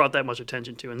brought that much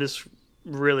attention to, and this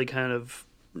really kind of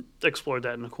explored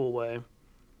that in a cool way.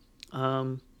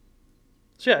 So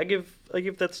yeah, I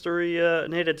give that story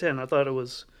an 8 out of 10. I thought it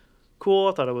was cool.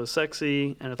 I thought it was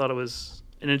sexy, and I thought it was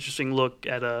an interesting look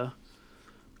at a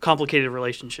complicated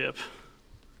relationship.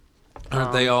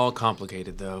 Aren't they all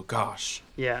complicated though? Gosh.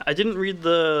 Yeah, I didn't read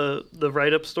the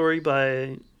write-up story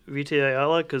by Vita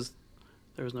Ayala because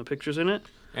there was no pictures in it.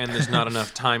 And there's not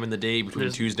enough time in the day between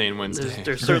Tuesday and Wednesday.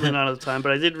 There's certainly not enough time,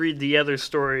 but I did read the other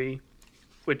story,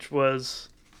 which was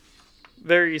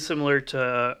very similar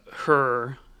to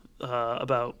her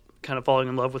about kind of falling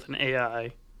in love with an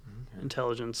AI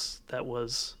intelligence that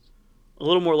was a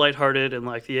little more lighthearted, and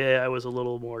like the AI was a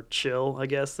little more chill, I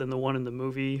guess, than the one in the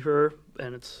movie Her,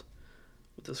 and it's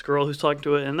with this girl who's talking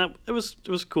to it, and that it was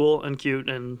cool and cute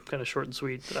and kind of short and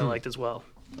sweet that I liked as well.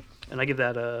 And I give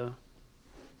that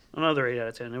another 8 out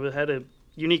of 10. It had a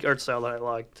unique art style that I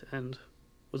liked and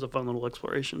was a fun little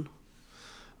exploration.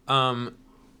 Braden,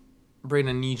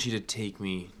 I need you to take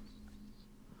me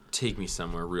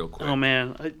somewhere real quick. Oh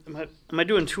man, am I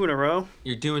doing 2 in a row?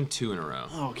 You're doing 2 in a row.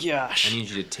 Oh gosh. I need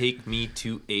you to take me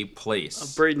to a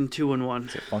place. Braden 2 in 1.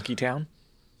 Funky Town?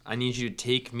 I need you to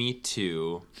take me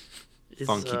to It's,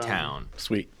 Funky Town.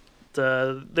 Sweet.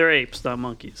 They're apes, not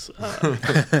monkeys.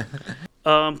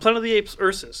 Planet of the Apes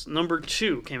Ursus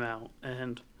 #2 came out,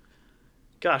 and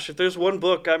gosh, if there's one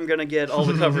book I'm gonna get all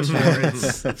the covers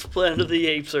for, it's Planet of the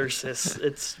Apes Ursus.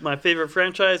 It's my favorite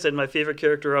franchise and my favorite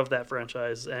character of that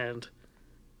franchise, and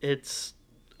it's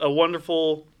a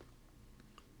wonderful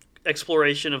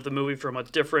exploration of the movie from a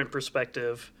different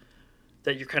perspective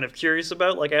that you're kind of curious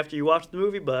about, like after you watch the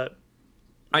movie, but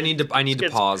I need to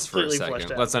gets pause for a completely fleshed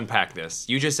second. out. Let's unpack this.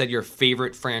 You just said your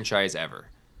favorite franchise ever.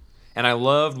 And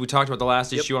we talked about the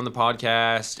last issue on the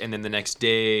podcast, and then the next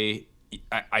day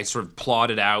I sort of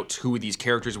plotted out who these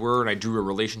characters were, and I drew a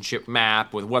relationship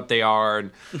map with what they are,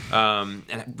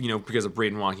 and because of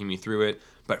Braden walking me through it.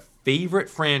 But favorite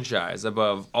franchise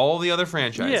above all the other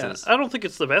franchises? yeah, I don't think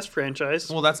it's the best franchise.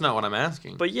 Well, that's not what I'm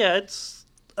asking. But yeah,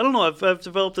 I don't know. I've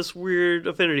developed this weird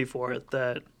affinity for it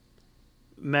that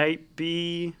might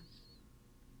be.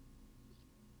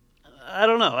 I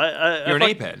don't know. You're an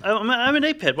apehead. I'm an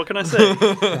apehead. What can I say?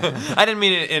 I didn't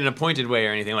mean it in a pointed way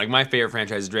or anything. Like, my favorite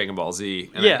franchise is Dragon Ball Z.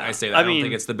 And Yeah, I say that. I I don't mean,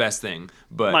 think it's the best thing.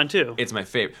 But mine too. It's my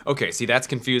favorite. Okay, see, that's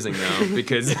confusing, though,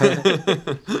 because...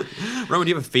 Roman, do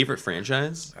you have a favorite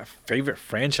franchise? A favorite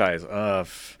franchise?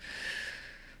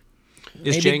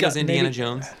 Is Jenga's Indiana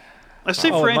Jones? I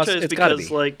say Oh, franchise it's gotta because,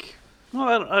 be. like, well,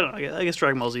 I don't know. I guess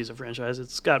Dragon Ball Z is a franchise.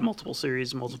 It's got multiple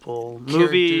series, multiple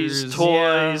movies, Characters,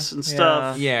 toys, and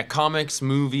stuff. Yeah, comics,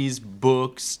 movies,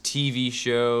 books, TV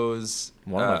shows.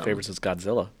 One of my favorites is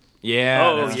Godzilla. Yeah,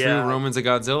 Oh, that's yeah. true. Roman's a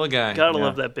Godzilla guy. Gotta Yeah.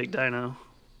 love that big dino.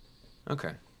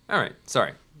 Okay. All right.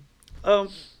 Sorry.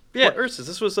 Yeah, Ursus.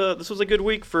 This was a good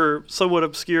week for somewhat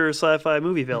obscure sci-fi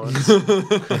movie villains.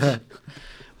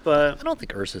 But I don't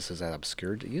think Ursus is that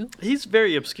obscure, do you? he's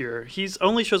very obscure. He's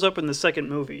only shows up in the second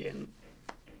movie, and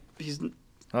he's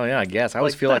Oh yeah, I guess. I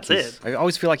always Like, feel like that's I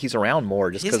always feel like he's around more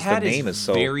just His because the hat name is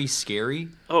so. very scary,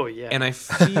 oh yeah, and I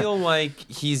feel like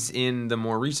he's in the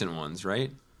more recent ones, right?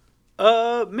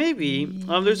 maybe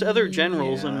there's other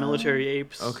generals and military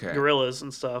apes, Okay. gorillas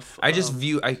and stuff. I just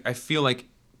I feel like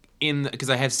because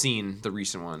I have seen the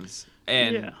recent ones,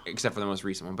 and Yeah. except for the most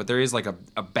recent one, but there is like a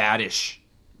baddish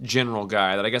general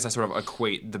guy that I guess I sort of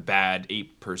equate the bad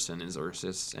ape person as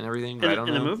Ursus and everything. But I don't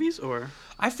in know. the movies or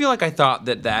I feel like I thought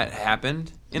that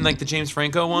happened in like the James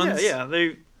Franco ones. yeah,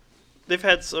 they've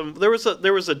had some. There was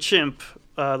a chimp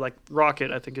like Rocket,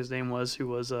 I think his name was, who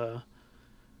was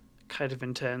kind of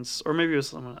intense, or maybe it was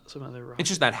some other Rocket. It's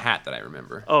just that hat that I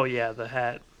remember. Oh yeah, the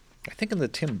hat. I think in the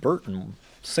Tim Burton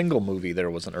single movie there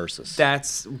was an Ursus.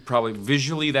 That's probably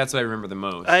visually that's what I remember the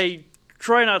most. I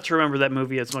try not to remember that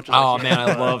movie as much as Oh I can. man,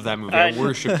 I love that movie. I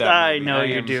worship that movie. I know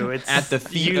you am do. It's at the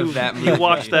feet of that movie. You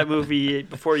watch that movie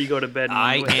before you go to bed. and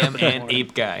I you wake up am in the an morning.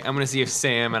 ape guy. I'm gonna see if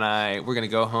Sam and we're gonna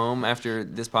go home after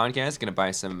this podcast. Gonna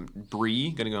buy some brie.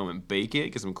 Gonna go home and bake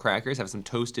it. Get some crackers. Have some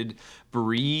toasted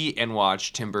brie and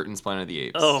watch Tim Burton's Planet of the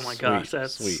Apes. Oh my gosh, Sweet,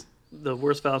 that's sweet. the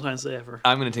worst Valentine's Day ever.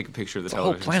 I'm gonna take a picture of the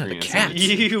whole television Planet of screen and Cats.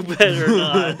 send it. You better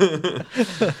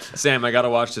not. Sam, I gotta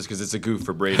watch this because it's a goof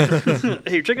for Braden.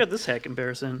 Hey, check out this hat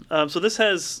comparison. So this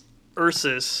has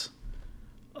Ursus.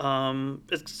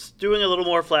 It's doing a little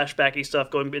more flashbacky stuff,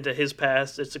 going into his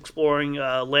past. It's exploring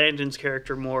Landon's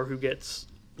character more, who gets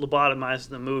lobotomized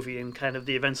in the movie, and kind of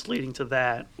the events leading to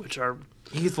that, which are,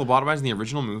 He gets lobotomized in the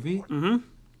original movie.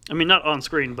 I mean, not on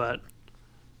screen, but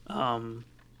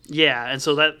Yeah, and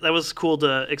so that was cool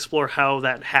to explore how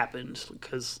that happened,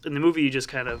 because in the movie you just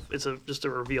kind of just a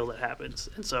reveal that happens,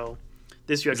 and so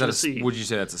this you actually see. Would you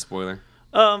say that's a spoiler?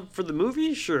 For the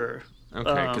movie, sure.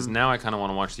 Okay, because now I kind of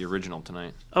want to watch the original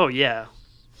tonight. Oh yeah,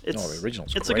 the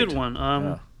original's it's great. a good one.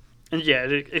 Yeah. And yeah,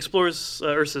 it explores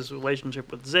Ursa's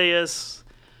relationship with Zaius.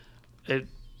 It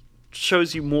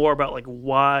shows you more about like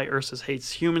why Ursa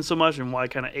hates humans so much and why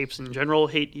kind of apes in general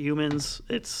hate humans.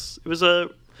 It's a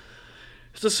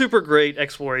super great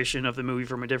exploration of the movie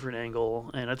from a different angle,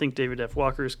 and I think David F.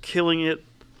 Walker's killing it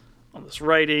on this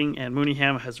writing, and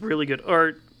Mooneyham has really good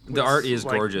art. The art is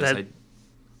like gorgeous. that-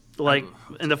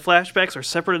 and the flashbacks are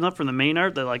separate enough from the main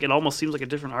art that like it almost seems like a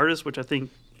different artist, which I think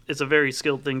is a very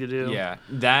skilled thing to do. Yeah,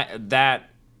 that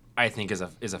I think is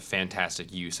a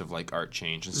fantastic use of like art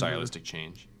change and stylistic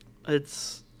change.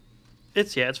 It's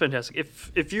fantastic.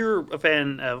 If you're a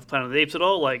fan of Planet of the Apes at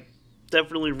all, like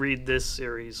definitely read this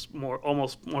series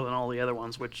almost more than all the other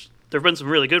ones. Which there have been some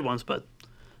really good ones, but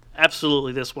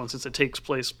absolutely this one, since it takes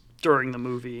place during the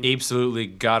movie. Absolutely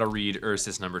gotta read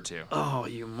Ursus #2. Oh,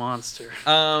 you monster!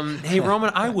 Hey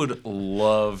Roman, I would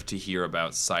love to hear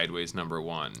about Sideways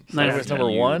 #1. Sideways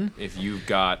 #1? If you've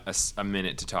got a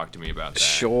minute to talk to me about that.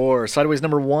 Sure. Sideways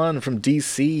 #1 from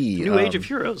DC. New Age of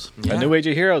Heroes. Yeah. A New Age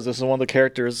of Heroes. This is one of the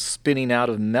characters spinning out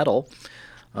of metal.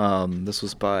 This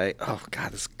was by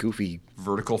this goofy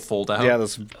Vertical fold out.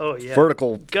 this Oh yeah.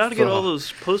 vertical. Gotta get all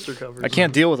those poster covers. I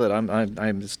can't deal with it. I'm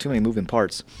there's too many moving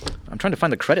parts. I'm trying to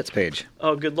find the credits page.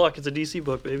 Oh, good luck. It's a DC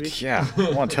book, baby. Yeah, I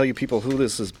want to tell you people who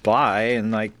this is by,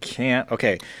 and I can't.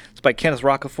 Okay, it's by Kenneth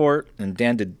Rocafort and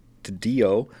Dan DiDio, the The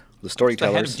head of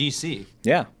storytellers. DC.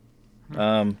 Yeah.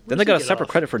 Then they he got a get separate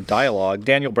off? credit for dialogue.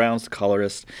 Daniel Brown's the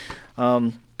colorist.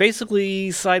 Basically,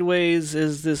 Sideways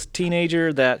is this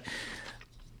teenager that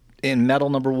in Metal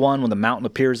 #1, when the mountain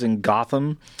appears in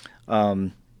Gotham,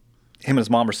 him and his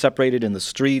mom are separated in the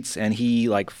streets, and he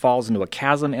like falls into a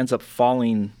chasm, ends up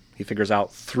falling. He figures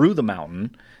out through the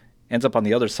mountain, ends up on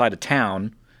the other side of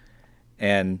town,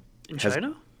 and In has-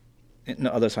 China?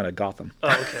 No, other side of Gotham, Oh,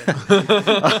 okay.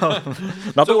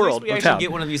 not the So at world. least we the actually town.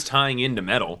 get one of these tying into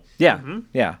metal. Yeah,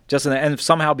 yeah. Just and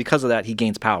somehow because of that, he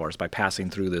gains powers by passing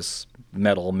through this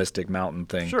metal mystic mountain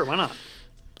thing. Sure, why not?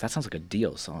 That sounds like a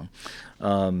Dio song.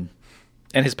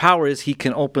 And his power is he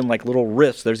can open like little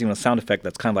rifts. There's even a sound effect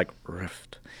that's kind of like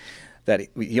rift that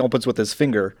he opens with his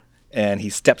finger, and he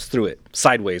steps through it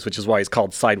sideways, which is why he's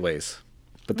called Sideways.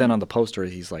 But then on the poster,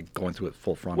 he's like going through it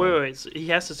full frontal. Wait. So he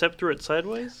has to step through it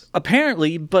sideways?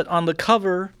 Apparently, but on the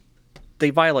cover, they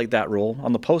violate that rule.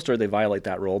 On the poster, they violate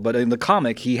that rule. But in the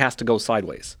comic, he has to go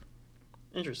sideways.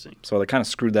 Interesting. So they kind of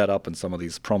screwed that up in some of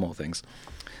these promo things.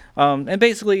 And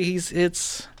basically,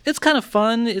 it's kind of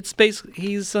fun.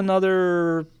 He's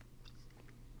another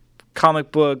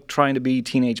comic book trying to be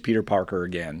teenage Peter Parker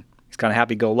again. He's kind of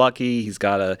happy-go-lucky. He's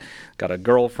got a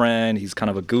girlfriend. He's kind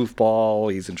of a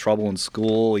goofball. He's in trouble in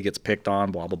school. He gets picked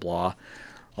on. Blah blah blah,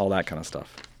 all that kind of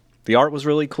stuff. The art was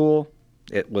really cool.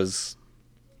 It was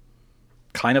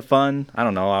kind of fun. I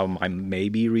don't know. I'll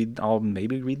maybe read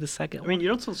the second I mean, you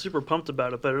don't sound super pumped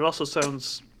about it, but it also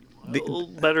sounds a little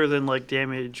better than like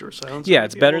Damage or Silencer. Yeah,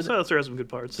 it's better Silencer has some good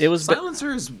parts. It was.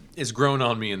 Silencer is grown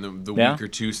on me in the Yeah? week or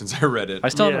two since I read it. I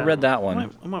still Yeah. haven't read that one.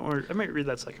 I might read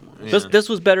that second one. Yeah. This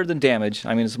was better than Damage.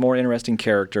 I mean, it's a more interesting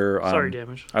character. Sorry,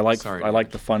 Damage. I like Sorry, I like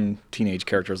the fun teenage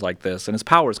characters like this, and his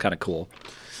power is kind of cool.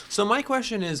 So my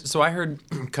question is, so I heard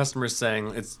customers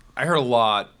saying I heard a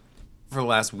lot for the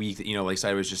last week that, like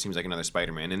Sideways just seems like another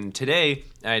Spider-Man. And today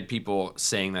I had people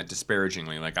saying that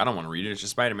disparagingly, like, I don't want to read it, it's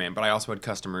just Spider-Man. But I also had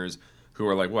customers who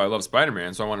are like, well, I love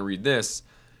Spider-Man, so I want to read this.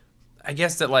 I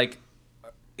guess that, like,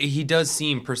 he does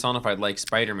seem personified like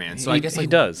Spider-Man. So I guess, he like,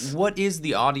 does. What is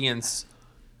the audience?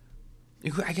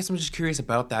 I guess I'm just curious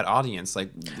about that audience. Like,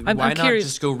 I'm why not curious-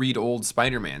 just go read old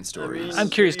Spider-Man stories? I'm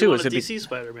curious, You too, want is a it be- DC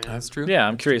Spider-Man? That's true. Yeah,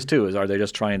 I'm curious too. Are they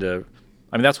just trying to?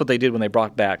 I mean, that's what they did when they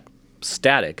brought back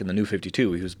Static in the New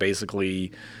 52. He was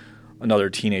basically another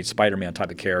teenage Spider-Man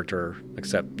type of character,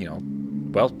 except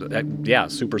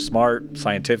super smart,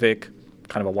 scientific,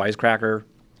 kind of a wisecracker,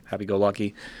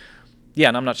 happy-go-lucky. Yeah,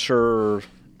 and I'm not sure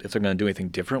if they're going to do anything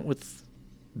different with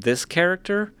this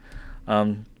character.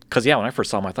 Because when I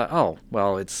first saw him, I thought, oh,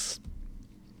 well, it's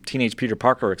teenage Peter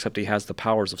Parker, except he has the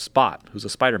powers of Spot, who's a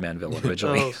Spider-Man villain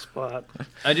originally. Oh, Spot.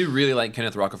 I do really like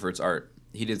Kenneth Rocafort's art.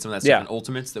 He did some of that Yeah. stuff in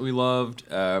Ultimates that we loved.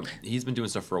 He's been doing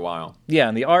stuff for a while. Yeah,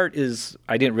 and the art is,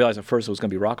 I didn't realize at first it was going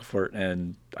to be Rockefort,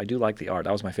 and I do like the art.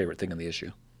 That was my favorite thing in the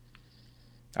issue.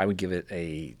 I would give it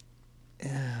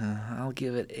I'll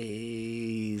give it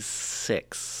a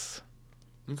 6.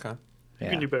 Okay. You Yeah.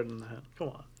 can do better than that. Come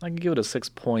on. I can give it a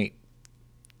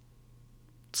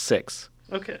 6.6.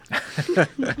 Okay.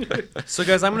 So,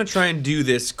 guys, I'm going to try and do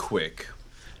this quick,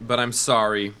 but I'm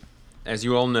sorry. As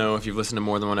you all know, if you've listened to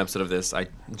more than one episode of this, I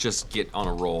just get on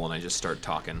a roll and I just start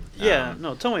talking. Yeah,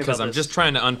 no, tell me about this. Because I'm just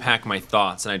trying to unpack my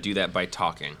thoughts, and I do that by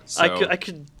talking. So,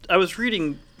 I was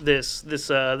reading this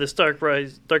Dark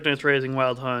Knight's Rising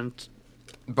Wild Hunt.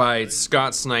 by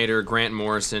Scott Snyder, Grant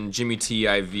Morrison, Jimmy T.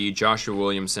 IV, Joshua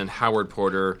Williamson, Howard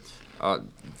Porter,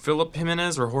 Philip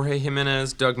Jimenez or Jorge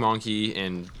Jimenez, Doug Monkey,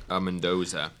 and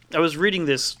Mendoza. I was reading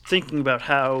this thinking about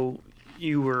how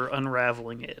you were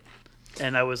unraveling it,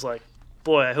 and I was like,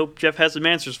 boy, I hope Jeff has some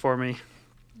answers for me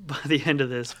by the end of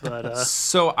this. But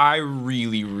So I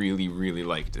really, really, really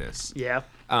liked this. yeah,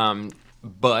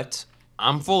 But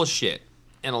I'm full of shit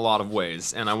in a lot of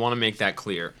ways, and I want to make that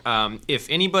clear. If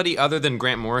anybody other than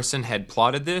Grant Morrison had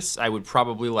plotted this, I would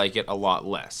probably like it a lot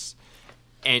less.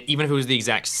 And even if it was the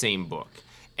exact same book.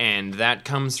 And that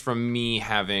comes from me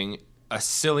having a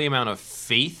silly amount of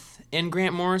faith in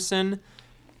Grant Morrison.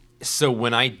 So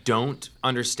when I don't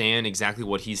understand exactly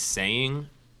what he's saying,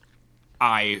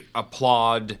 I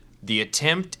applaud the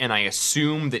attempt and I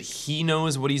assume that he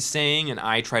knows what he's saying and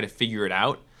I try to figure it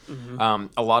out.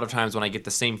 A lot of times when I get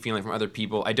the same feeling from other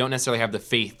people, I don't necessarily have the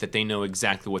faith that they know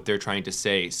exactly what they're trying to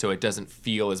say, so it doesn't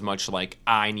feel as much like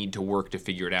I need to work to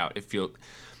figure it out.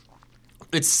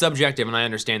 It's subjective, and I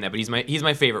understand that, but he's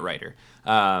my favorite writer.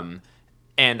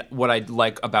 And what I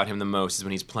like about him the most is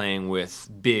when he's playing with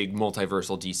big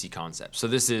multiversal DC concepts. So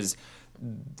this is,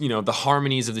 the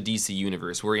harmonies of the DC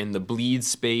universe. We're in the Bleed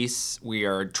space. We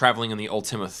are traveling in the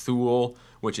Ultima Thule,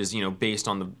 which is, based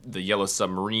on the Yellow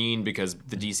Submarine, because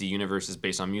the DC universe is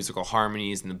based on musical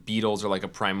harmonies, and the Beatles are like a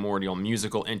primordial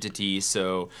musical entity.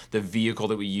 So the vehicle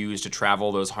that we use to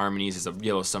travel those harmonies is a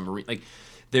Yellow Submarine. Like,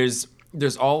 there's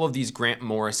all of these Grant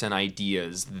Morrison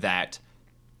ideas that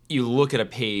you look at a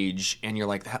page and you're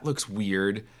like, that looks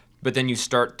weird. But then you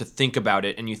start to think about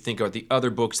it and you think about the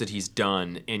other books that he's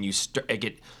done and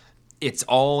it's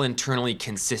all internally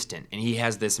consistent. And he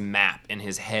has this map in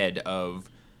his head of,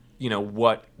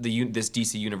 what this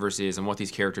DC universe is and what these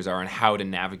characters are and how to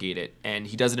navigate it. And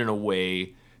he does it in a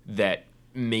way that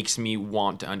makes me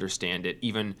want to understand it,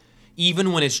 even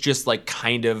when it's just like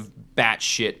kind of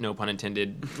batshit, no pun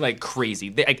intended, like crazy.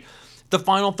 The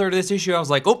final third of this issue, I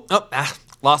was like,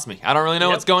 lost me. I don't really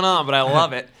know what's going on, but I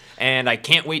love it. And I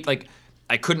can't wait,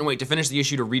 I couldn't wait to finish the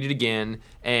issue to read it again,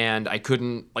 and I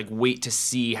couldn't wait to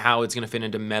see how it's going to fit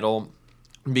into Metal,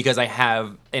 because I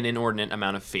have an inordinate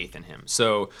amount of faith in him.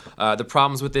 So the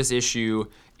problems with this issue,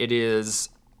 it is,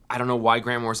 I don't know why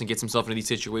Grant Morrison gets himself into these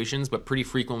situations, but pretty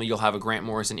frequently you'll have a Grant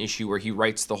Morrison issue where he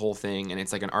writes the whole thing and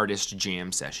it's like an artist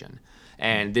jam session.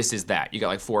 And this is that. You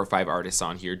got 4 or 5 artists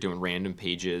on here doing random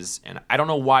pages, and I don't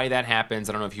know why that happens.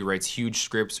 I don't know if he writes huge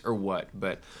scripts or what,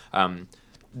 but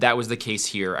that was the case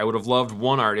here. I would have loved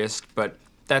one artist, but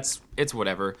it's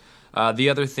whatever. The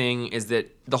other thing is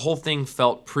that the whole thing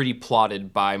felt pretty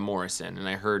plotted by Morrison, and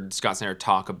I heard Scott Snyder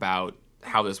talk about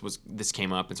how this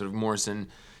came up, and sort of Morrison,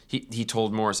 he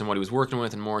told Morrison what he was working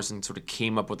with, and Morrison sort of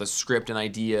came up with a script and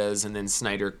ideas, and then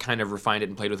Snyder kind of refined it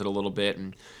and played with it a little bit,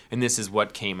 and this is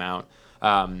what came out.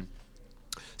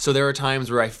 So there are times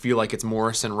where I feel like it's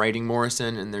Morrison writing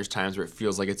Morrison, and there's times where it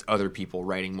feels like it's other people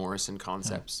writing Morrison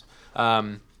concepts.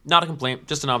 Not a complaint,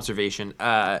 just an observation.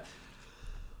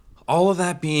 All of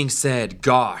that being said,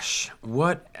 gosh,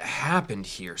 what happened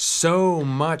here? So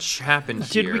much happened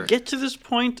here. Did we get to this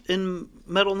point in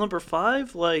Metal number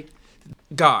 5?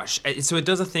 Gosh, so it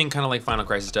does a thing kind of like Final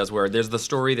Crisis does, where there's the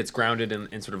story that's grounded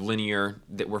in sort of linear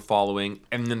that we're following,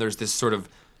 and then there's this sort of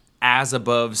as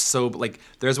above, so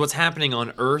there's what's happening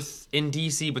on Earth in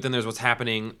DC, but then there's what's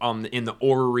happening in the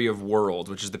orrery of worlds,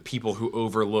 which is the people who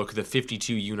overlook the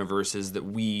 52 universes that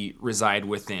we reside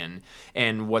within.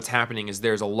 And what's happening is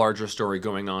there's a larger story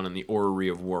going on in the orrery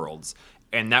of worlds.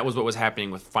 And that was what was happening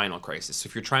with Final Crisis. So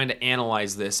if you're trying to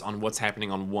analyze this on what's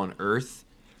happening on one Earth,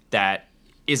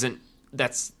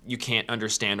 you can't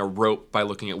understand a rope by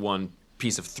looking at one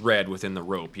piece of thread within the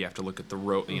rope. You have to look at the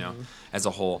rope, as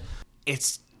a whole.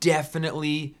 It's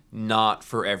definitely not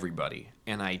for everybody,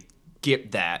 and I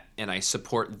get that, and I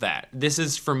support that. This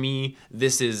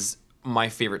is my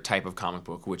favorite type of comic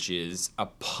book, which is a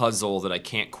puzzle that I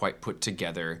can't quite put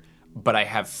together, but I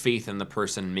have faith in the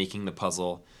person making the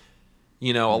puzzle. A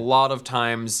lot of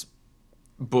times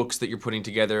books that you're putting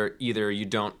together, either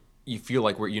you feel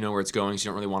like where it's going, so you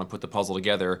don't really want to put the puzzle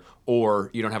together, or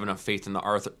you don't have enough faith in the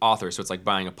author, so it's like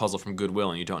buying a puzzle from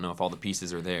Goodwill and you don't know if all the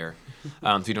pieces are there.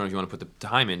 So you don't know if you want to put the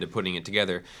time into putting it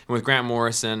together. And with Grant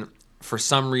Morrison, for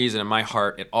some reason in my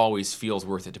heart, it always feels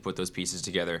worth it to put those pieces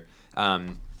together.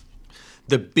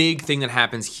 The big thing that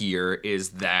happens here is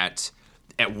that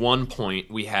at one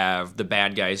point we have the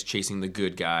bad guys chasing the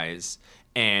good guys,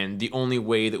 and the only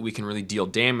way that we can really deal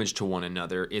damage to one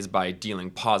another is by dealing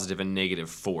positive and negative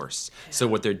force. So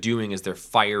what they're doing is they're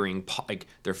firing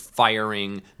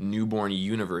newborn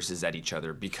universes at each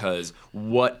other, because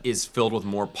what is filled with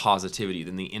more positivity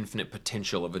than the infinite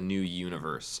potential of a new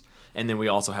universe? And then we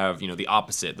also have, the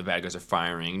opposite. The bad guys are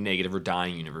firing negative or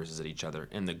dying universes at each other.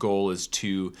 And the goal is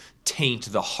to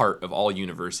taint the heart of all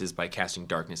universes by casting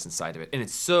darkness inside of it. And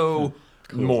it's so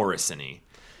Morrison-y.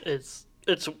 It's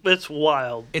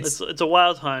wild. It's a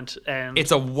wild hunt, and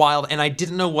it's a wild. And I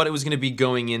didn't know what it was going to be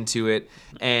going into it.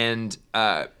 And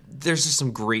there's just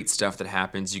some great stuff that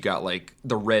happens. You got like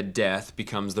the Red Death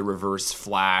becomes the Reverse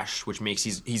Flash, which makes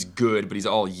he's good, but he's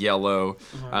all yellow.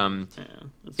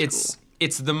 It's cool.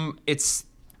 It's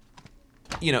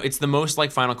the most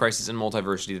like Final Crisis and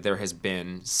Multiversity that there has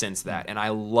been since that, and I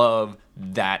love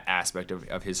that aspect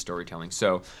of his storytelling.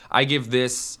 So I give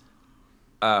this,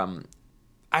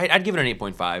 I'd give it an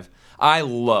 8.5. I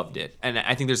loved it, and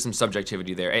I think there's some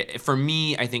subjectivity there. For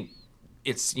me, I think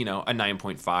it's a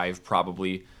 9.5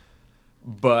 probably,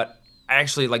 but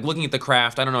actually, like, looking at the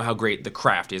craft, I don't know how great the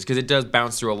craft is, because it does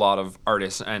bounce through a lot of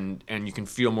artists, and you can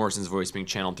feel Morrison's voice being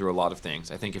channeled through a lot of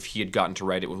things. I think if he had gotten to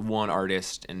write it with one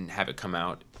artist and have it come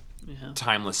out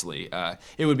timelessly,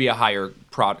 it would be a higher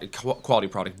quality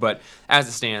product. But as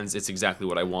it stands, it's exactly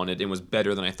what I wanted. It was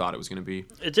better than I thought it was going to be.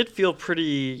 It did feel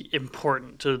pretty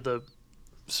important to the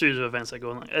series of events that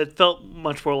go on. It felt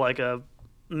much more like a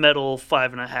Metal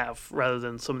 5.5 rather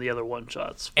than some of the other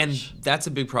one-shots. And that's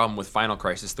a big problem with Final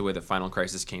Crisis, the way that Final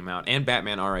Crisis came out, and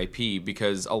Batman R.I.P.,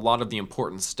 because a lot of the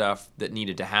important stuff that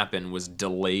needed to happen was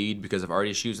delayed because of art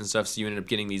issues and stuff, so you ended up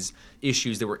getting these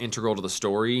issues that were integral to the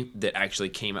story that actually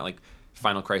came out, like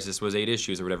Final Crisis was 8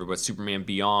 issues or whatever, but Superman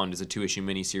Beyond is a 2-issue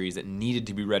miniseries that needed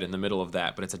to be read in the middle of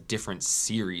that, but it's a different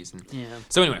series. And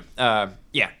so anyway,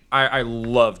 I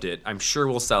loved it. I'm sure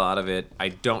we'll sell out of it. I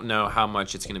don't know how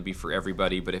much it's going to be for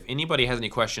everybody, but if anybody has any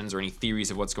questions or any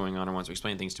theories of what's going on or wants to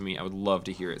explain things to me, I would love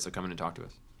to hear it, so come in and talk to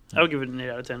us. I would give it an 8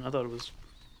 out of 10. I thought it was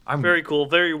very cool,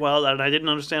 very wild, and I didn't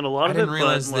understand a lot of it. I didn't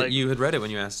realize but, that you had read it when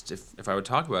you asked if I would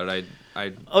talk about it.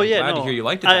 I'm glad to hear you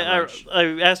liked it that much.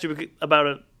 I asked you about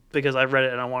it because I read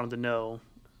it and I wanted to know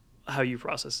how you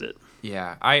processed it.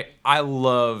 Yeah, I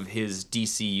love his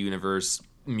DC Universe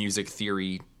music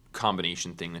theory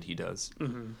combination thing that he does.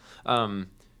 Mm-hmm.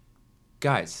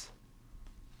 Guys.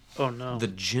 Oh, no. The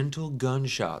gentle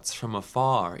gunshots from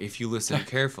afar, if you listen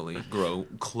carefully, grow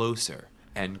closer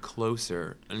and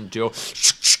closer until...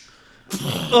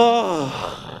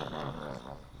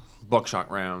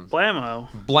 Buckshot round.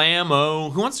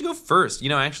 Blammo. Who wants to go first?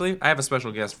 Actually, I have a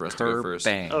special guest for us to go first.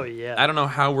 Bang. Oh, yeah. I don't know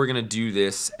how we're going to do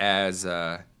this as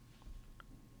a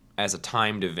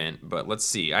timed event, but let's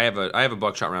see. I have a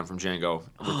buckshot round from Django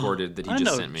recorded that he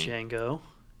just sent me. Django.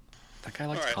 That guy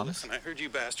likes Thomas? Listen, I heard you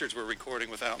bastards were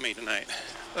recording without me tonight.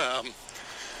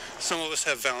 Some of us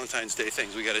have Valentine's Day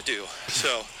things we got to do.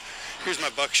 So here's my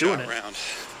buckshot round.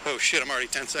 Oh, shit, I'm already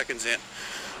 10 seconds in.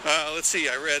 Let's see,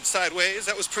 I read Sideways.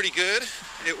 That was pretty good.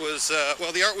 It was,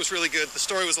 the art was really good. The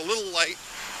story was a little light,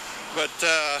 but,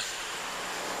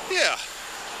 yeah,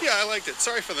 I liked it.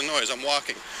 Sorry for the noise. I'm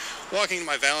walking to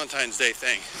my Valentine's Day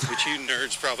thing, which you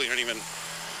nerds probably aren't even,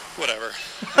 whatever.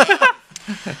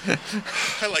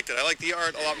 I liked it. I like the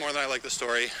art a lot more than I like the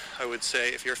story. I would say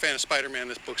if you're a fan of Spider-Man,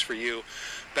 this book's for you.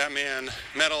 Batman,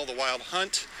 Metal, The Wild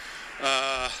Hunt,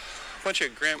 bunch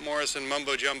of Grant Morrison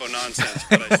mumbo-jumbo nonsense,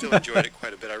 but I still enjoyed it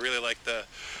quite a bit. I really liked the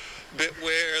bit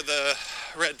where the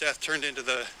Red Death turned into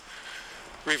the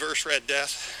Reverse Red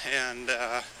Death, and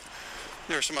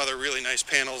there were some other really nice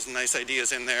panels and nice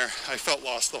ideas in there. I felt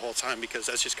lost the whole time because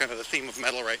that's just kind of the theme of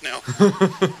Metal right now.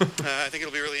 I think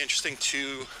it'll be really interesting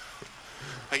to,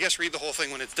 I guess, read the whole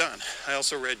thing when it's done. I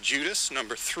also read Judas,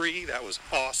 number 3. That was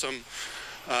awesome.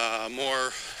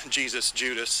 More Jesus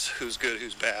Judas, who's good,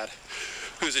 who's bad,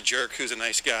 who's a jerk, who's a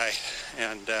nice guy,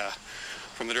 and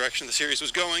from the direction the series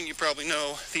was going, you probably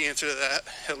know the answer to that,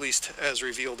 at least as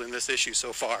revealed in this issue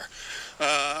so far.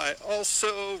 I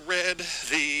also read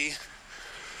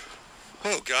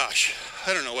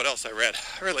I don't know what else I read.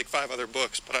 I read like 5 other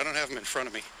books, but I don't have them in front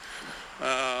of me.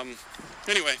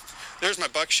 Anyway, there's my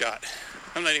buckshot.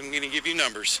 I'm not even going to give you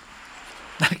numbers.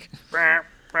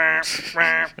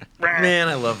 Man,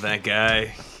 I love that guy.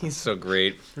 He's so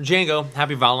great. Django,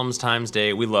 happy Valentine's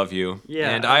Day. We love you. Yeah.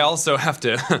 And I also have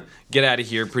to get out of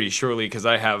here pretty shortly because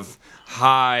I have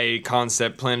high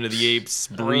concept Planet of the Apes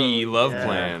Bree love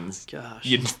plans.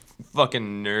 Gosh.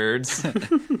 Fucking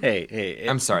nerds. Hey.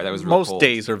 I'm sorry, that was real most cold.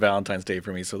 days are Valentine's Day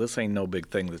for me, so this ain't no big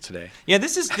thing today. Yeah,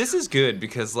 this is good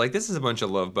because like this is a bunch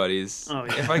of love buddies. Oh,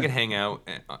 yeah. If I could hang out,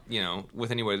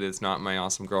 with anybody that's not my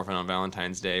awesome girlfriend on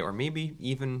Valentine's Day, or maybe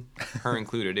even her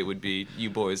included, it would be you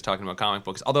boys talking about comic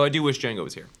books. Although I do wish Django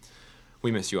was here.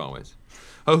 We miss you always.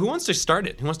 Oh, who wants to start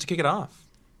it? Who wants to kick it off?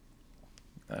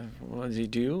 What do you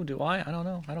do? Do I? I don't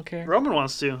know. I don't care. Roman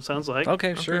wants to. Sounds like.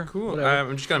 Okay, sure. Okay, cool. Whatever.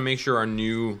 I'm just gonna make sure our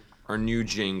new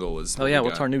jingle is. Oh yeah,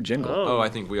 what's our new jingle? Oh, I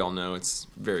think we all know it's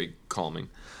very calming.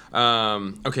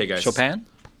 Okay, guys. Chopin?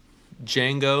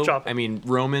 Django. Chop. I mean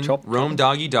Roman. Chop. Rome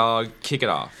Doggy Dog. Kick it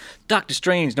off. Doctor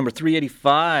Strange, number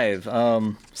 385.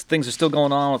 Things are still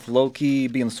going on with Loki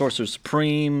being the Sorcerer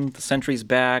Supreme. The Sentry's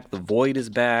back. The Void is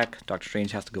back. Doctor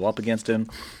Strange has to go up against him.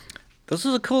 This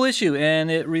is a cool issue,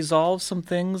 and it resolves some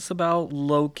things about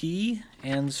Loki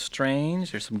and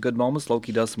Strange. There's some good moments.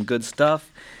 Loki does some good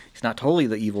stuff. He's not totally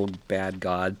the evil bad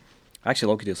god. Actually,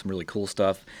 Loki does some really cool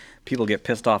stuff. People get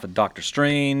pissed off at Doctor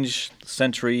Strange. The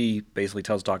Sentry basically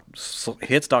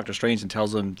hits Doctor Strange and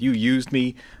tells him, "You used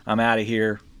me. I'm out of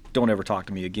here. Don't ever talk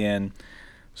to me again."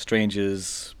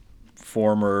 Strange's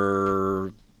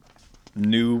former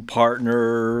new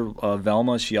partner,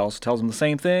 Velma, she also tells him the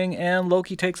same thing, and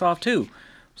Loki takes off too.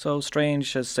 So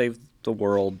Strange has saved the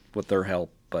world with their help,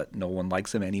 but no one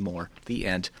likes him anymore. The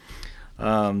end.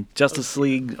 Justice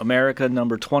League America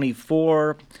number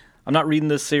 24. I'm not reading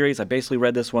this series. I basically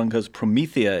read this one because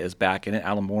Promethea is back in it,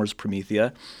 Alan Moore's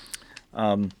Promethea.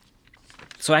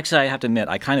 So actually, I have to admit,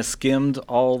 I kind of skimmed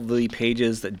all the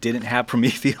pages that didn't have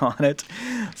Promethea on it.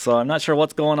 So I'm not sure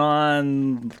what's going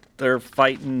on. They're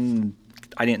fighting.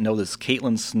 I didn't know this.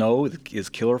 Caitlin Snow is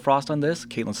Killer Frost on this.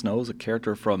 Caitlin Snow is a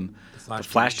character from the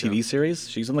Flash TV series.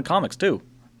 She's in the comics too.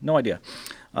 No idea.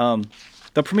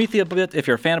 The Promethea bit, if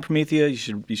you're a fan of Promethea, you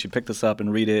should pick this up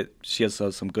and read it. She has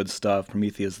some good stuff.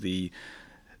 Promethea is the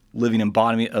living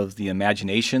embodiment of the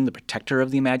imagination, the protector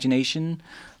of the imagination,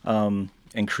 and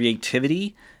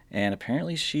creativity. And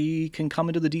apparently she can come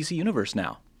into the DC universe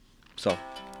now. So,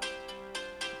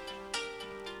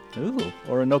 ooh,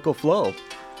 Orinoco Flow.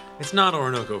 It's not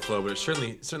Orinoco Flow, but it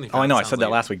certainly. Oh, I know. I sounds said that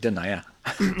like last week, didn't I? Yeah.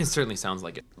 It certainly sounds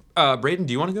like it. Braden,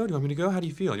 do you want to go? Do you want me to go? How do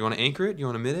you feel? You want to anchor it? You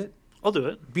want to mid it? I'll do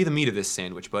it. Be the meat of this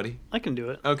sandwich, buddy. I can do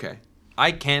it. Okay.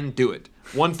 I can do it.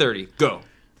 1:30. Go.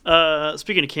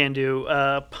 Speaking of can do,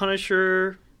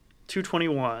 Punisher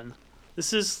 221.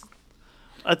 This is.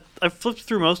 I flipped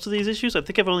through most of these issues. I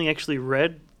think I've only actually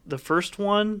read the first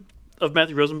one of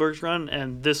Matthew Rosenberg's run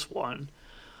and this one.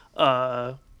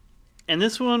 And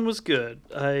this one was good.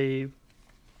 I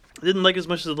didn't like it as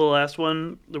much as the last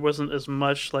one. There wasn't as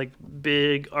much like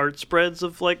big art spreads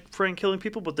of like Frank killing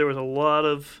people, but there was a lot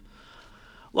of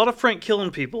Frank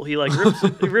killing people. He like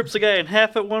rips a guy in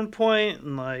half at one point,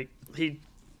 and like he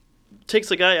takes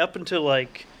a guy up into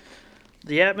like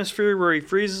the atmosphere where he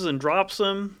freezes and drops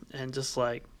him, and just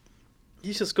like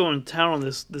he's just going to town on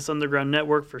this underground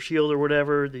network for S.H.I.E.L.D. or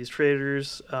whatever, these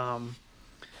traders.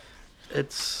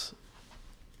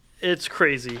 It's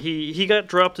crazy. He got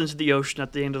dropped into the ocean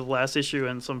at the end of the last issue,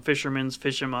 and some fishermen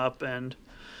fish him up, and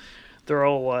they're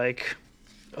all like,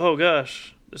 "Oh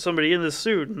gosh, there's somebody in this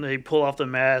suit," and they pull off the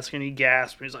mask, and he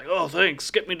gasps, and he's like, "Oh, thanks,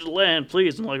 get me to the land,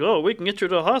 please." And like, "Oh, we can get you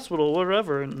to a hospital,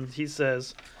 whatever." And he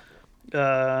says,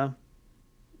 "I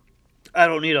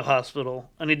don't need a hospital.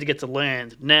 I need to get to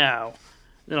land now."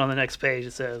 Then on the next page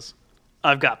it says,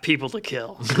 "I've got people to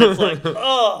kill." And it's like,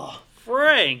 oh,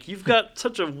 Frank, you've got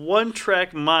such a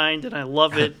one-track mind, and I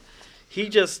love it. He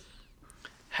just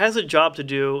has a job to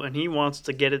do, and he wants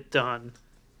to get it done.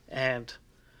 And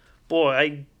boy,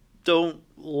 I don't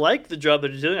like the job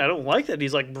that he's doing. I don't like that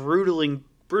he's like brutally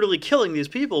killing these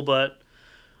people, but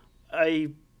I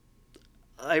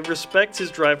respect his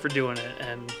drive for doing it,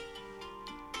 and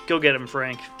go get him,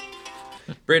 Frank.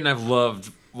 Braden, I've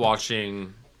loved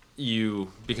watching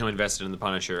you become invested in the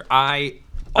Punisher.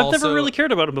 I've never really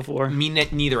cared about him before. Me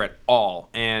neither at all.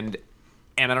 And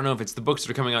I don't know if it's the books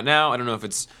that are coming out now. I don't know if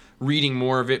it's reading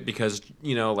more of it because,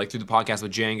 like through the podcast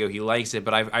with Django, he likes it.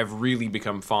 But I've really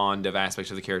become fond of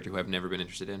aspects of the character who I've never been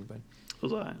interested in. But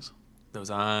Those eyes. those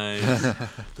eyes.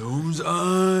 Those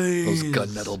eyes. Those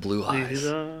gunmetal blue eyes.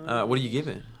 What do you give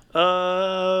it?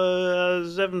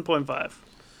 7.5.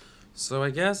 So I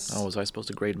guess... Oh, was I supposed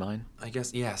to grade mine? I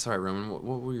guess, yeah, sorry, Roman. What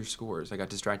were your scores? I got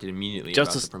distracted immediately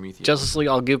about the Promethea. Justice League,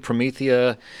 I'll give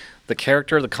Promethea, the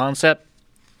character, the concept,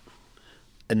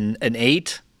 an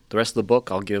 8. The rest of the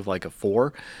book, I'll give like a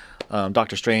 4.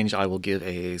 Doctor Strange, I will give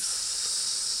a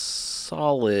solid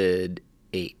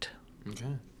 8.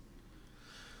 Okay.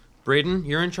 Braden,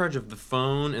 you're in charge of the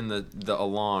phone and the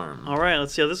alarm. All right,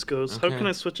 let's see how this goes. How Okay. can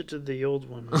I switch it to the old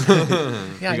one?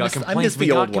 Yeah, We got I missed We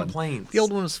the got old one. complaints. The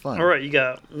old one was fun. All right, you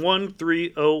got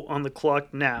 130 on the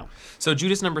clock now. So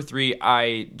Judas number 3,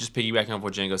 I just piggybacking off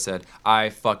what Django said, I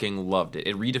fucking loved it.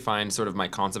 It redefined sort of my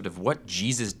concept of what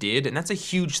Jesus did, and that's a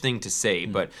huge thing to say,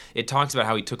 but it talks about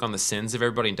how he took on the sins of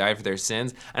everybody and died for their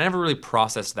sins. I never really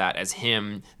processed that as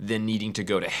him then needing to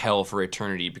go to hell for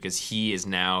eternity because he is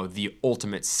now the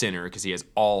ultimate sinner because he has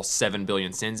all 7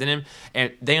 billion sins in him,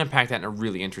 and they unpack that in a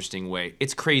really interesting way.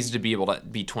 It's crazy to be able to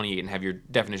be 28 and have your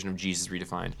definition of Jesus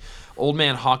redefined. Old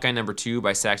Man Hawkeye number 2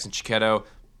 by Saxon Chiquetto.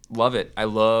 Love it. I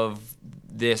love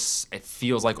this. It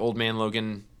feels like Old Man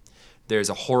Logan. There's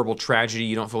a horrible tragedy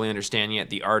you don't fully understand yet.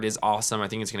 The art is awesome. I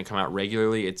think it's going to come out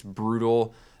regularly. It's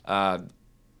brutal.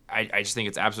 I just think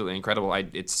it's absolutely incredible.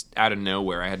 It's out of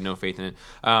nowhere. I had no faith in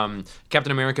it.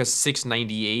 Captain America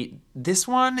 698. This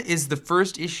one is the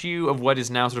first issue of what is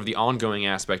now sort of the ongoing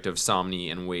aspect of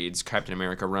Somni and Wade's Captain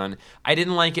America run. I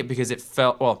didn't like it because it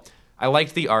felt, well, I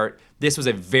liked the art. This was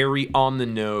a very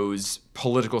on-the-nose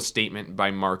political statement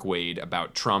by Mark Waid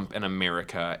about Trump and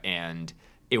America, and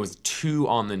it was too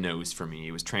on the nose for me.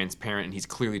 It was transparent, and he's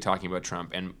clearly talking about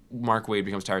Trump. And Mark Waid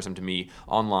becomes tiresome to me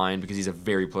online because he's a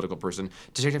very political person.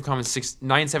 Detective Comics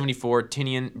 974,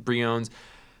 Tinian Briones.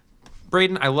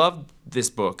 Braden, I love this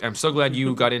book. I'm so glad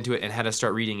you got into it and had to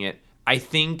start reading it. I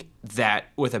think that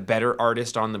with a better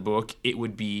artist on the book,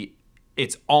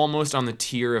 it's almost on the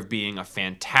tier of being a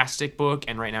fantastic book.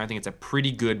 And right now, I think it's a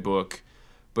pretty good book.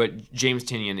 But James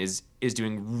Tinian is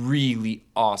doing really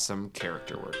awesome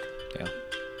character work. Yeah.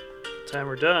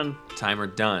 Timer done. Timer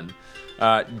done.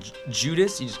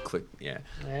 Judas, you just click, yeah.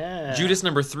 Yeah. Judas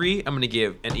number 3, I'm going to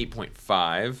give an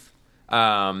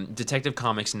 8.5. Detective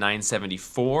Comics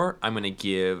 974, I'm going to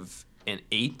give an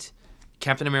 8.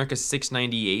 Captain America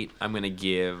 698, I'm going to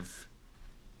give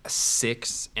a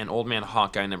 6. And Old Man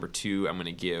Hawkeye number 2, I'm going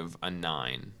to give a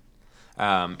 9.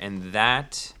 And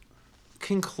that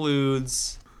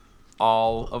concludes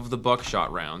all of the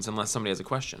buckshot rounds, unless somebody has a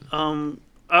question.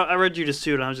 I read Judas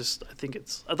too, and I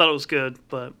thought it was good,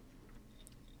 but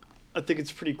I think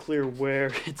it's pretty clear where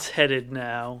it's headed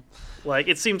now. Like,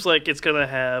 it seems like it's gonna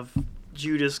have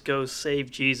Judas go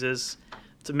save Jesus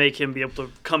to make him be able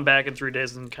to come back in 3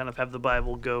 days and kind of have the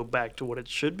Bible go back to what it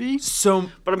should be.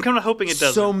 But I'm kind of hoping it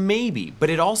doesn't. So maybe, but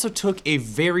it also took a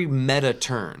very meta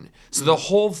turn. So the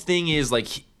whole thing is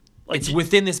it's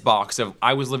within this box of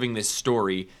I was living this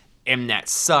story, and that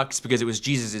sucks because it was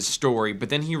Jesus' story, but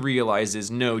then he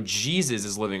realizes, no, Jesus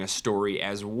is living a story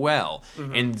as well.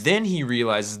 Mm-hmm. And then he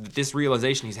realizes that this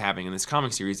realization he's having in this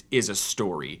comic series is a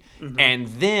story. Mm-hmm. And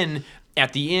then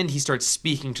at the end, he starts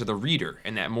speaking to the reader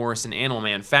in that Morrison Animal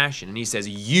Man fashion, and he says,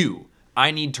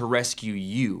 I need to rescue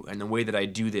you. And the way that I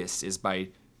do this is by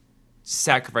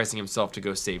sacrificing himself to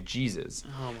go save Jesus.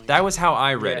 That was how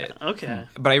I read it. Okay.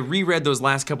 But I reread those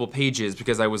last couple pages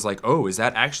because I was like, oh, is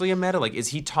that actually a meta? Like, is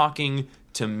he talking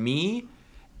to me?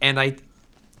 And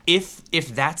if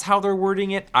that's how they're wording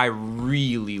it, I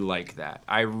really like that.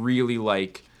 I really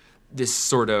like this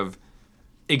sort of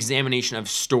examination of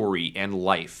story and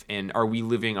life. And are we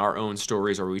living our own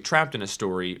stories? Or are we trapped in a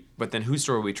story? But then whose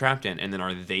story are we trapped in? And then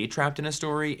are they trapped in a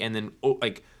story? And then,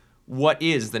 what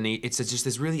is the it's just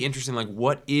this really interesting,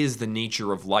 what is the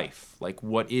nature of life? Like,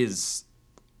 what is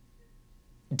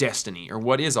destiny, or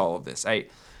what is all of this? I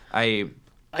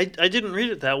didn't read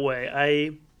it that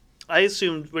way. I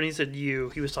assumed when he said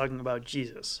he was talking about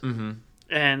Jesus. Mm-hmm.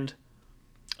 And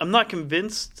I'm not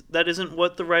convinced that isn't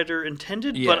what the writer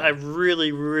intended, but I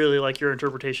really, really like your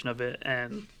interpretation of it.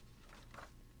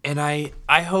 And I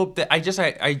hope that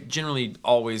I generally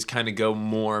always kind of go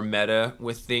more meta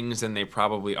with things than they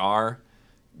probably are,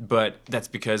 but that's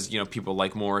because people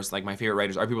like Morris, like my favorite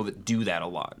writers, are people that do that a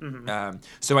lot. Mm-hmm.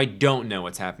 So I don't know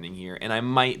what's happening here, and I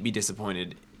might be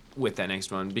disappointed with that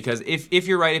next one because if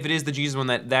you're right, if it is the Jesus one,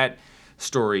 that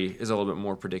story is a little bit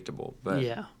more predictable. But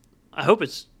yeah, I hope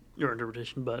it's your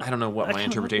interpretation, but I don't know what my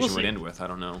interpretation would end with. I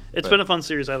don't know. It's been a fun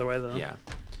series either way, though. Yeah.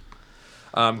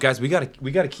 Guys, we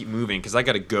gotta keep moving because I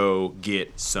gotta go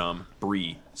get some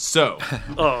brie. So,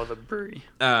 the brie.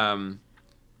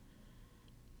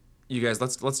 You guys,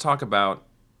 let's talk about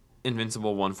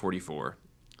Invincible 144.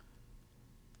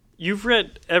 You've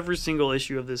read every single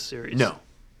issue of this series. No,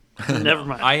 never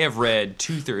mind. I have read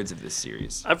 2/3 of this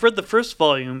series. I've read the first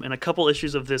volume and a couple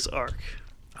issues of this arc.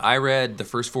 I read the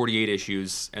first 48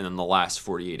 issues and then the last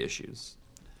 48 issues.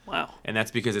 Wow. And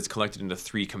that's because it's collected into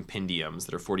 3 compendiums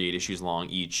that are 48 issues long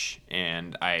each.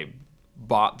 And I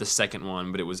bought the second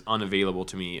one, but it was unavailable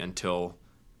to me until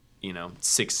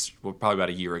probably about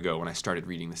a year ago when I started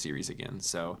reading the series again.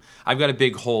 So I've got a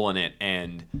big hole in it,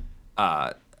 and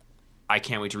I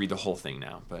can't wait to read the whole thing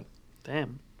now. But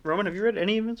Damn. Roman, have you read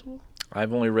any Invincible?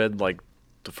 I've only read like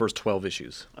the first 12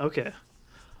 issues. Okay.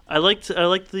 I liked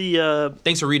the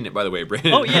thanks for reading it, by the way,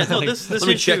 Brandon. Oh, yeah, no, this let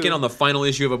me check issue- in on the final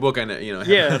issue of a book I know.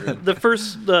 yeah, the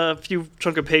first few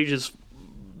chunk of pages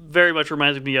very much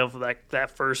reminded me of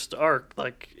that first arc,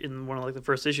 like in one of like the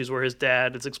first issues where his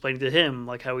dad is explaining to him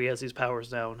like how he has these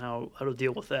powers now and how to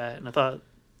deal with that, and I thought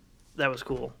that was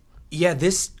cool. Yeah,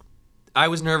 I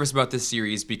was nervous about this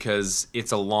series because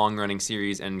it's a long-running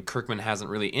series, and Kirkman hasn't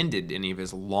really ended any of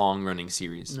his long-running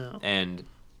series. No. And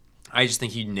I just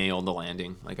think he nailed the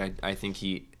landing. Like, I think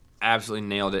he absolutely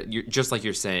nailed it. Just like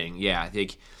you're saying, yeah.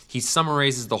 Like, he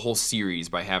summarizes the whole series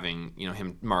by having,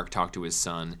 Mark talk to his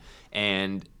son,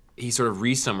 and he sort of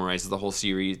re-summarizes the whole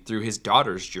series through his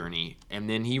daughter's journey, and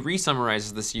then he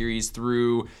re-summarizes the series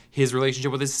through his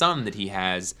relationship with his son that he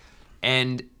has,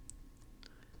 and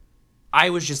I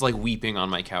was just like weeping on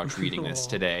my couch reading this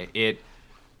today.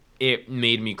 It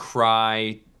made me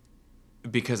cry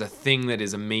because a thing that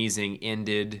is amazing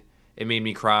ended. It made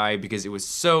me cry because it was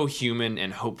so human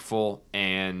and hopeful,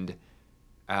 and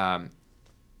I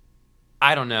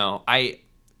don't know. I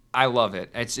love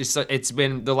it. It's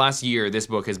been the last year. This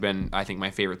book has been, I think,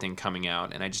 my favorite thing coming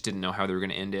out, and I just didn't know how they were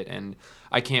going to end it, and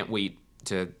I can't wait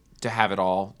to have it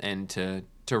all and to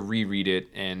reread it,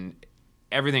 and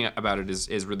everything about it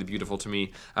is really beautiful to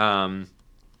me.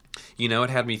 It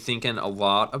had me thinking a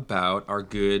lot about our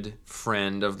good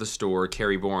friend of the store,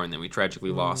 Kerry Bourne, that we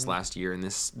tragically lost last year. And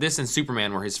this and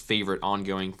Superman were his favorite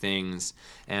ongoing things.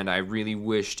 And I really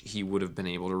wished he would have been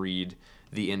able to read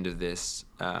the end of this.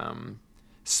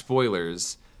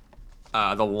 Spoilers.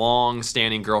 The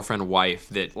long-standing girlfriend-wife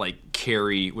that like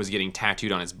Carrie was getting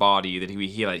tattooed on his body, that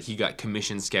he got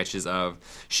commissioned sketches of.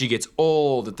 She gets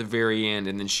old at the very end,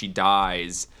 and then she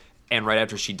dies. And right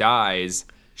after she dies,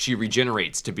 she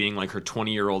regenerates to being like her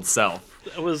 20-year-old self.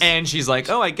 And she's like,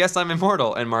 "Oh, I guess I'm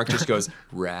immortal." And Mark just goes,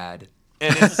 "Rad."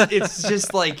 And it's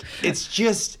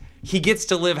just he gets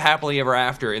to live happily ever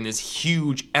after in this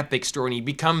huge epic story, and he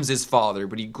becomes his father,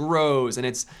 but he grows, and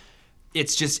it's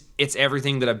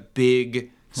everything that a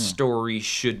big story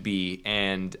should be,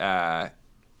 and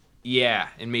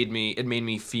it made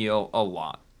me feel a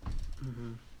lot,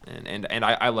 and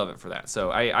I love it for that.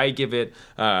 So I give it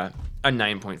a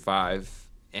 9.5,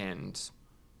 and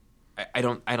I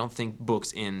don't think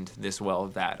books end this well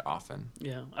that often.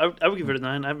 Yeah, I would give it a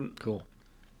 9. I haven't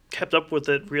kept up with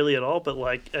it really at all, but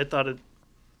like I thought it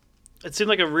seemed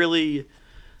like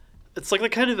it's like the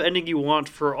kind of ending you want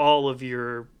for all of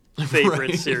your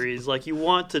favorite series. Like you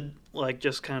want to like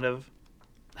just kind of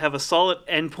have a solid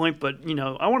endpoint, but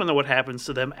I want to know what happens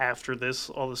to them after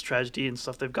all this tragedy and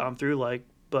stuff they've gone through. Like,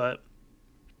 but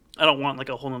I don't want like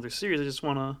a whole nother series. I just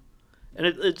want to, and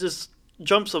it just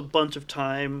jumps a bunch of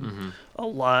time a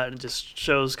lot, and just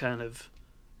shows kind of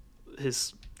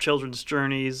his children's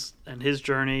journeys and his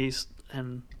journeys,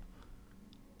 and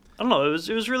I don't know. It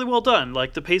was really well done.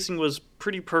 Like the pacing was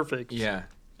pretty perfect. Yeah.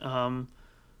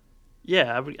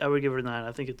 Yeah, I would give it a 9.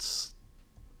 I think it's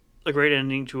a great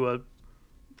ending to a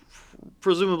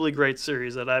presumably great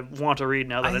series that I want to read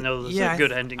now that I know there's a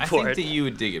good ending for it. I think that you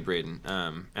would dig it, Braden,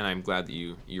 and I'm glad that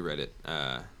you read it.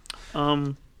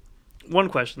 One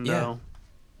question, though.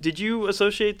 Did you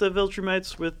associate the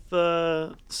Viltrumites with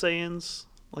Saiyans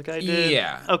like I did?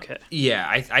 Yeah. Okay. Yeah,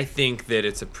 I think that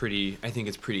it's pretty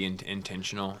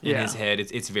intentional in his head.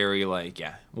 It's very like,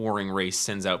 warring race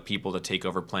sends out people to take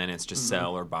over planets to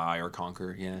sell or buy or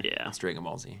conquer. Yeah. It's Dragon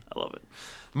Ball Z. I love it.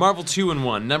 Marvel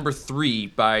 2-in-1, number 3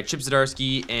 by Chip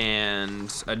Zdarsky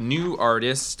and a new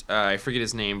artist, I forget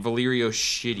his name, Valerio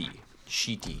Schiti.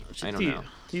 I don't know.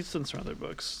 He's done some other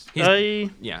books. Yeah. I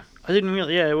didn't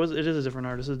really. Yeah, it is a different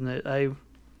artist, isn't it? I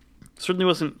certainly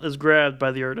wasn't as grabbed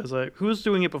by the art as who was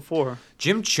doing it before?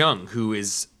 Jim Chung, who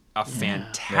is a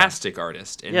fantastic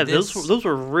artist. And those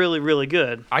were really, really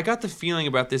good. I got the feeling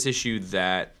about this issue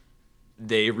that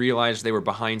they realized they were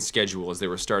behind schedule as they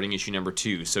were starting issue number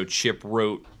 2. So Chip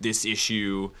wrote this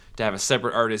issue to have a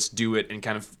separate artist do it and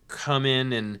kind of come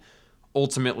in and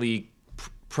ultimately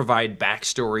provide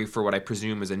backstory for what I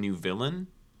presume is a new villain.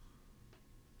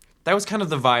 That was kind of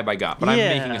the vibe I got, but I'm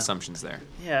making assumptions there.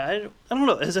 Yeah, I don't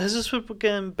know. Has this book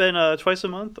been twice a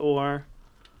month, or?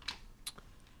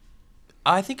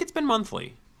 I think it's been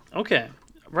monthly. Okay,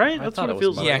 right? That's what it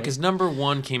feels like. Yeah, because number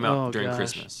 1 came out during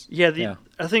Christmas. Yeah,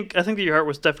 I think the art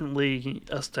was definitely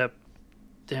a step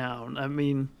down. I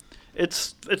mean,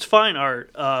 it's fine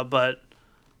art, but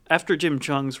after Jim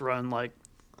Chung's run, like,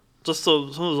 just some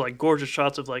of those like gorgeous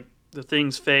shots of like the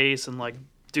Thing's face and like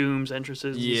Doom's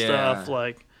entrances and Yeah. stuff.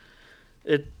 Like,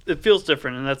 it feels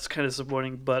different, and that's kind of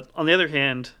disappointing. But on the other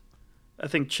hand, I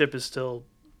think Chip is still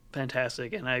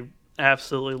fantastic, and I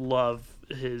absolutely love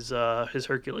his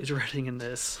Hercules writing in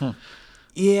this.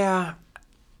 Yeah.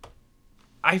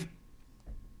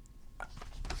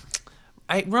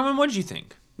 Roman, what did you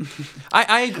think?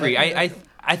 I agree.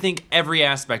 I think every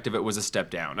aspect of it was a step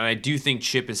down, and I do think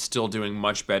Chip is still doing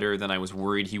much better than I was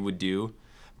worried he would do.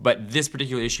 But this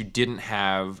particular issue didn't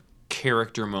have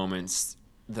character moments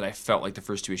that I felt like the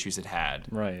first two issues had.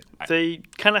 Right. They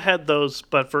kind of had those,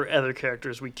 but for other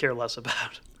characters we care less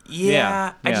about.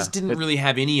 Yeah, I yeah. just didn't really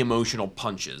have any emotional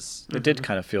punches. It did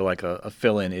kind of feel like a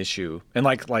fill-in issue, and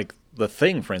like the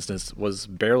Thing, for instance, was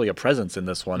barely a presence in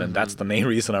this one, and that's the main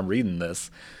reason I'm reading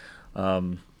this.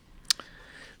 I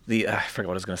forgot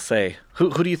what I was going to say.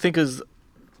 Who do you think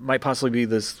might possibly be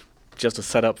this just a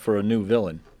setup for a new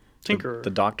villain? Tinkerer. The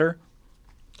Doctor?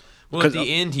 Well, at the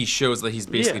end, he shows that he's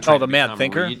basically Yeah. trying The to Mad become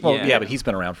Thinker? Reed. Well, yeah, but he's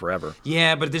been around forever.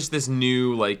 Yeah, but there's this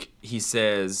new, like, he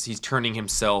says he's turning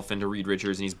himself into Reed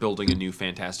Richards and he's building a new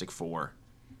Fantastic Four.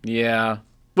 Yeah,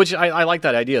 which I like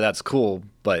that idea. That's cool,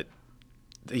 but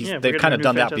Yeah, we're they've getting kind a of new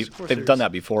done that. Fantastic Four They've series. done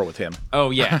that before with him.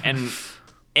 Oh, yeah,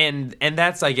 and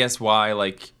that's, I guess, why,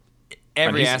 like, And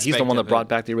every aspect he's the one that of brought it-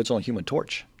 back the original Human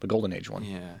Torch, the Golden Age one.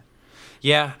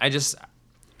 Yeah, I just...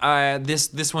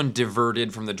 this one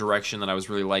diverted from the direction that I was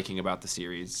really liking about the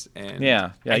series. And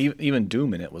Even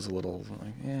Doom in it was a little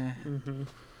like, eh.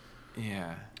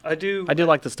 Yeah. I do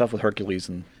like the stuff with Hercules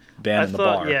and Ben in the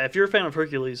bar. yeah, if you're a fan of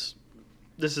Hercules,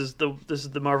 this is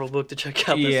the Marvel book to check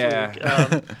out this Yeah.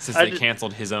 week. Since I they did-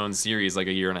 canceled his own series like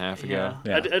a year and a half ago.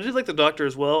 Yeah, I did like the Doctor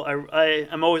as well.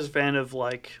 I'm always a fan of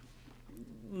like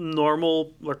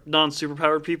normal or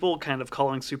non-superpowered people kind of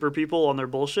calling super people on their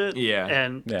bullshit. Yeah.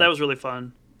 and Yeah. that was really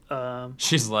fun.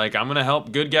 She's like, I'm going to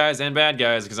help good guys and bad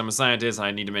guys because I'm a scientist and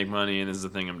I need to make money and this is the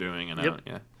thing I'm doing. And Yep.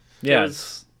 Yeah.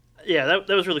 That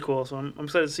was really cool. So I'm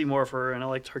excited to see more of her, and I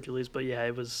liked Hercules, but yeah,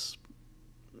 it was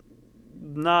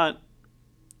not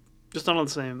on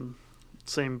the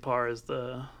same par as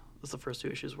the first two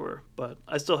issues were. But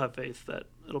I still have faith that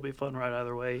it'll be a fun ride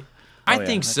either way. I yeah, think I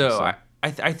think so. so.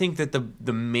 I think that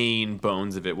the main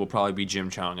bones of it will probably be Jim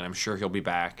Chung, and I'm sure he'll be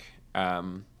back.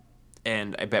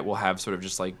 And I bet we'll have sort of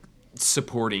just like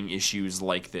supporting issues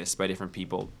like this by different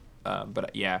people.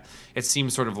 But yeah, it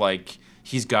seems sort of like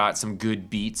he's got some good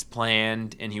beats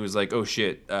planned, and he was like, "Oh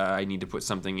shit, I need to put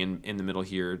something in the middle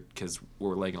here because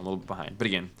we're lagging a little bit behind." But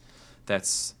again,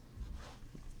 that's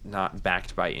not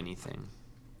backed by anything.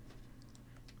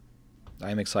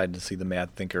 I'm excited to see the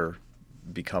Mad Thinker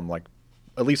become, like,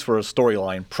 at least for a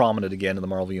storyline, prominent again in the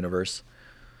Marvel Universe.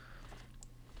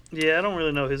 Yeah, I don't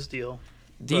really know his deal.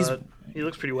 But he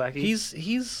looks pretty wacky.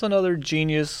 He's another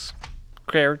genius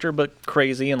character, but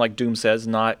crazy, and like Doom says,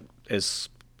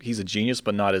 he's a genius,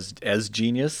 but not as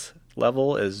genius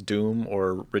level as Doom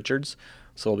or Richards.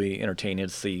 So it'll be entertaining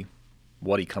to see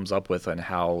what he comes up with and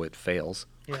how it fails.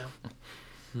 Yeah.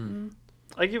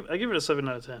 I give it a 7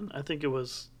 out of 10. I think it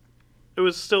was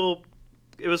still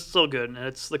good, and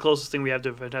it's the closest thing we have to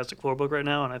a Fantastic Four book right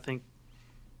now, and I think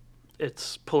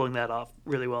it's pulling that off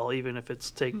really well, even if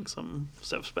it's taking some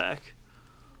steps back.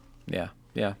 Yeah.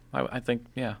 I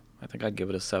think I'd give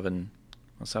it a 7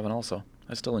 also.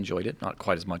 I still enjoyed it, not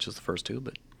quite as much as the first two,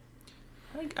 but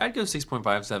I'd go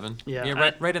 6.57.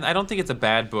 Yeah, right. And I don't think it's a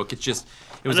bad book. It's just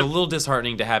it was a little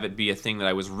disheartening to have it be a thing that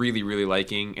I was really, really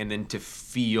liking, and then to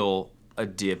feel a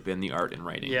dip in the art and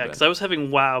writing. Yeah, But- because I was having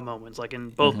wow moments like in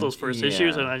both those first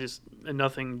issues, Yeah. and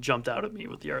nothing jumped out at me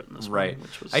with the art in this Right. one,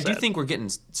 which was I do sad. think we're getting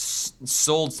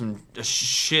sold some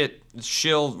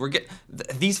shill. We're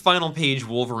these final page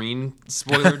Wolverine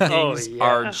spoiler things yeah.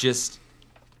 are just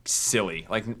silly.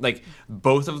 Like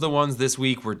both of the ones this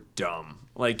week were dumb.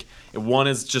 Like one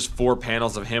is just 4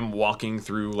 panels of him walking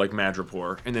through like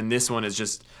Madripoor, and then this one is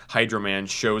just Hydro Man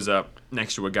shows up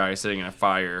next to a guy sitting in a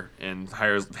fire, and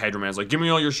Hydro Man's like, "Give me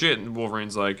all your shit," and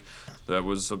Wolverine's like, "That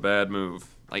was a bad move."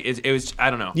 Like it was I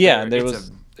don't know. yeah. And there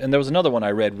It's was another one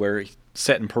I read where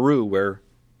set in Peru, where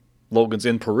Logan's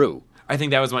in Peru. I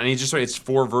think that was one. And it's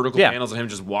 4 vertical Yeah. panels of him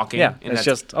just walking. Yeah, and it's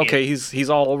that's just okay. He's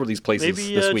all over these places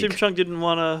maybe this week. Jim Chung didn't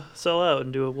want to sell out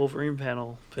and do a Wolverine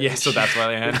panel. Yeah, so that's why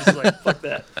they had. Just like fuck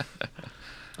that. I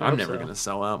I'm hope never so. gonna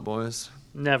sell out, boys.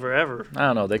 Never ever. I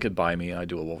don't know. They could buy me. I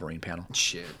do a Wolverine panel.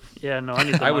 Shit. Yeah, no, I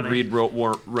need the I would money. read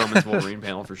Roman's Wolverine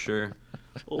panel for sure.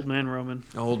 Old man Roman.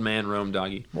 Old man Rome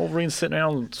doggy. Wolverine's sitting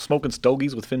around smoking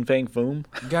stogies with Fin Fang Foom.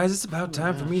 Guys, it's about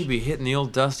time for me to be hitting the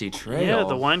old dusty trail. Yeah,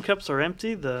 the wine cups are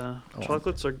empty. The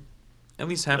chocolates are at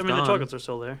least half I mean, gone. the chocolates are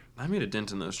still there. I made a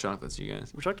dent in those chocolates, you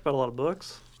guys. We talked about a lot of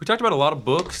books. We talked about a lot of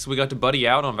books. We got to buddy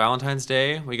out on Valentine's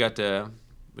Day. We got to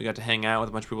hang out with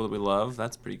a bunch of people that we love.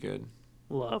 That's pretty good.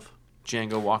 Love.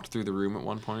 Django walked through the room at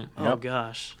one point. Oh,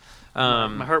 gosh.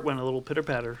 My heart went a little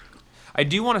pitter-patter. I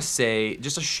do want to say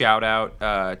just a shout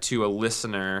out to a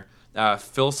listener,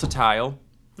 Phil Satile.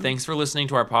 Thanks for listening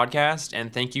to our podcast,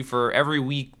 and thank you for every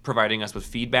week providing us with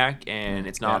feedback. And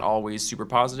it's not always super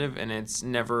positive, and it's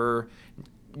never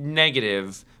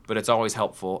negative, but it's always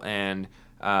helpful. And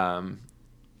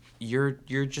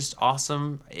you're just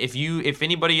awesome. If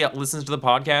anybody listens to the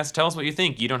podcast, tell us what you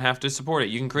think. You don't have to support it.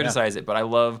 You can criticize it, but I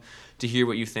love to hear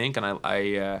what you think, and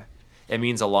I it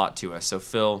means a lot to us. So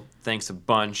Phil, thanks a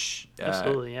bunch.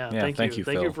 Absolutely, yeah. thank you,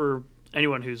 Thank Phil. you for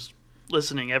anyone who's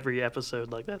listening every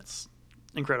episode. Like, that's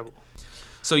incredible.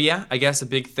 So yeah, I guess a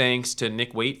big thanks to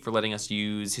Nick Waite for letting us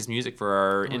use his music for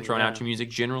our intro and yeah. outro music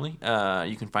generally.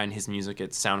 You can find his music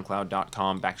at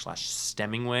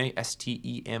soundcloud.com/Stemmingway,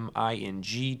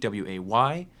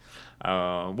 STEMINGWAY.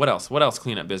 What else? What else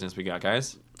cleanup business we got,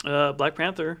 guys? Black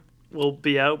Panther will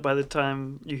be out by the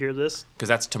time you hear this. Because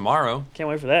that's tomorrow. Can't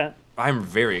wait for that. I'm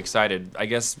very excited. I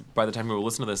guess by the time people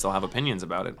listen to this, they'll have opinions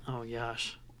about it. Oh,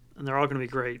 gosh. And they're all going to be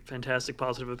great. Fantastic,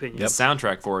 positive opinions. The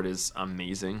soundtrack for it is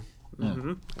amazing.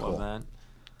 Mm-hmm. Love that.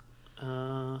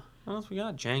 What else we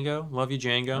got? Django. Love you,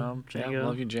 Django. Django.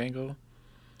 Love you, Django.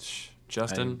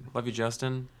 Justin. Love you,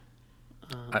 Justin.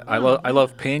 I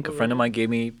love Pink. A friend of mine gave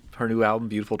me her new album,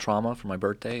 Beautiful Trauma, for my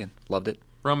birthday, and loved it.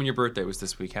 Roman, your birthday was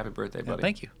this week. Happy birthday, buddy.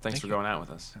 thank you. Thanks Thank for you. going out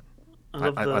with us.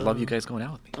 I love you guys going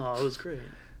out with me. Oh, it was great.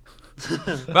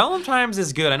 Valentine's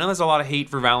is good. I know there's a lot of hate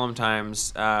for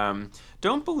Valentine's.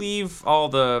 Don't believe all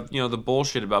the the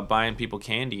bullshit about buying people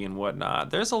candy and whatnot.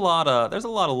 There's a lot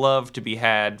of love to be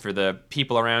had for the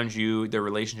people around you, the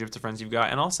relationships, the friends you've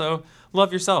got, and also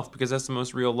love yourself, because that's the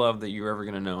most real love that you're ever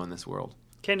gonna know in this world.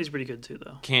 Candy's pretty good, too,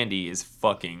 though. Candy is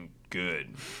fucking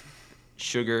good.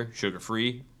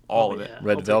 Sugar-free, all of it. yeah.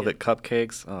 Red I'll take velvet it.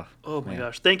 cupcakes. Oh, My man.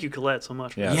 gosh. Thank you, Colette, so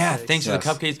much. For Yeah. the Yeah, cupcakes. thanks for the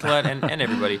Yes. cupcakes, Colette, and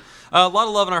everybody. A lot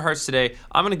of love in our hearts today.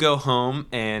 I'm going to go home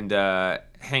and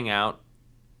hang out,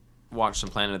 watch some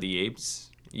Planet of the Apes.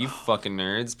 You fucking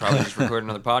nerds probably just recorded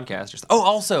another podcast.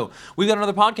 Also, we've got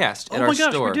another podcast at Oh our my gosh,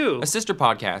 we store. do. A sister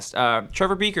podcast.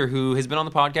 Trevor Beaker, who has been on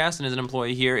the podcast and is an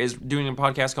employee here, is doing a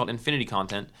podcast called Infinity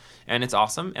Content, and it's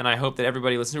awesome. And I hope that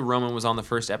everybody listens to. Roman was on the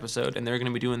first episode, and they're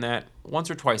going to be doing that once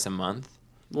or twice a month.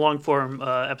 Long-form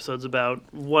episodes about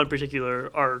one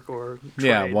particular arc or trade.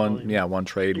 Yeah, one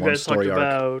trade, You one guys talked story arc.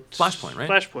 about Flashpoint, right?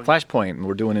 Flashpoint. Flashpoint, and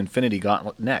we're doing Infinity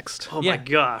Gauntlet next. Oh, Yeah. my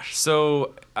gosh.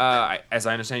 So, as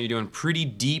I understand, you're doing pretty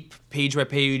deep, page by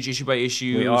page, issue by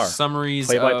issue, We are. summaries,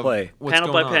 Play by of play. what's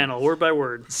Panel going by on. panel, word by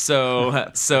word. So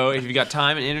if you've got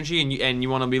time and energy, and you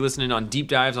want to be listening on deep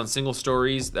dives on single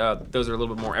stories, those are a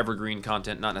little bit more evergreen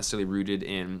content, not necessarily rooted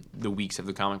in the weeks of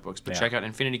the comic books. But Yeah. check out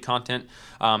Infinity Content,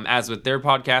 as with their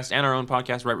podcast and our own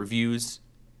podcast. Write reviews,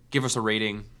 give us a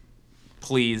rating,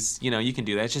 please. You can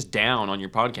do that. It's just down on your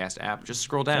podcast app. Just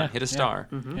scroll down, hit a star.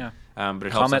 Yeah. But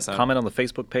it helps us out. Comment on the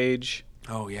Facebook page.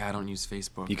 Oh yeah, I don't use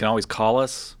Facebook. You can always call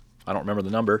us. I don't remember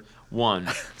the number.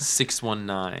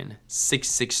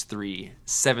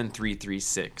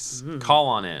 1-619-663-7336. Call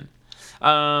on in.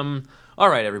 All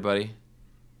right, everybody.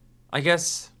 I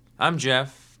guess I'm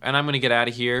Jeff, and I'm going to get out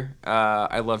of here.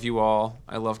 I love you all.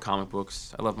 I love comic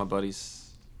books. I love my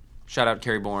buddies. Shout out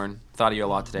Kerry Bourne. Thought of you a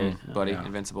lot today, buddy. yeah.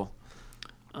 Invincible.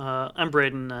 I'm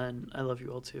Braden, and I love you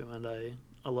all too, and I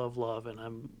love love, and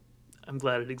I'm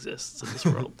glad it exists in this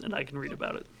world, and I can read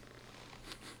about it.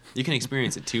 You can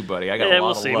experience it too, buddy. I got Yeah, a lot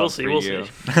we'll of see, love we'll for you.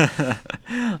 see.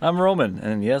 I'm Roman,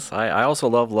 and yes, I also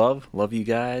love love. Love you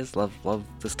guys. Love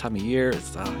this time of year.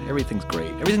 It's everything's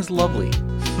great. Everything's lovely.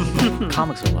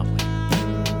 Comics are lovely.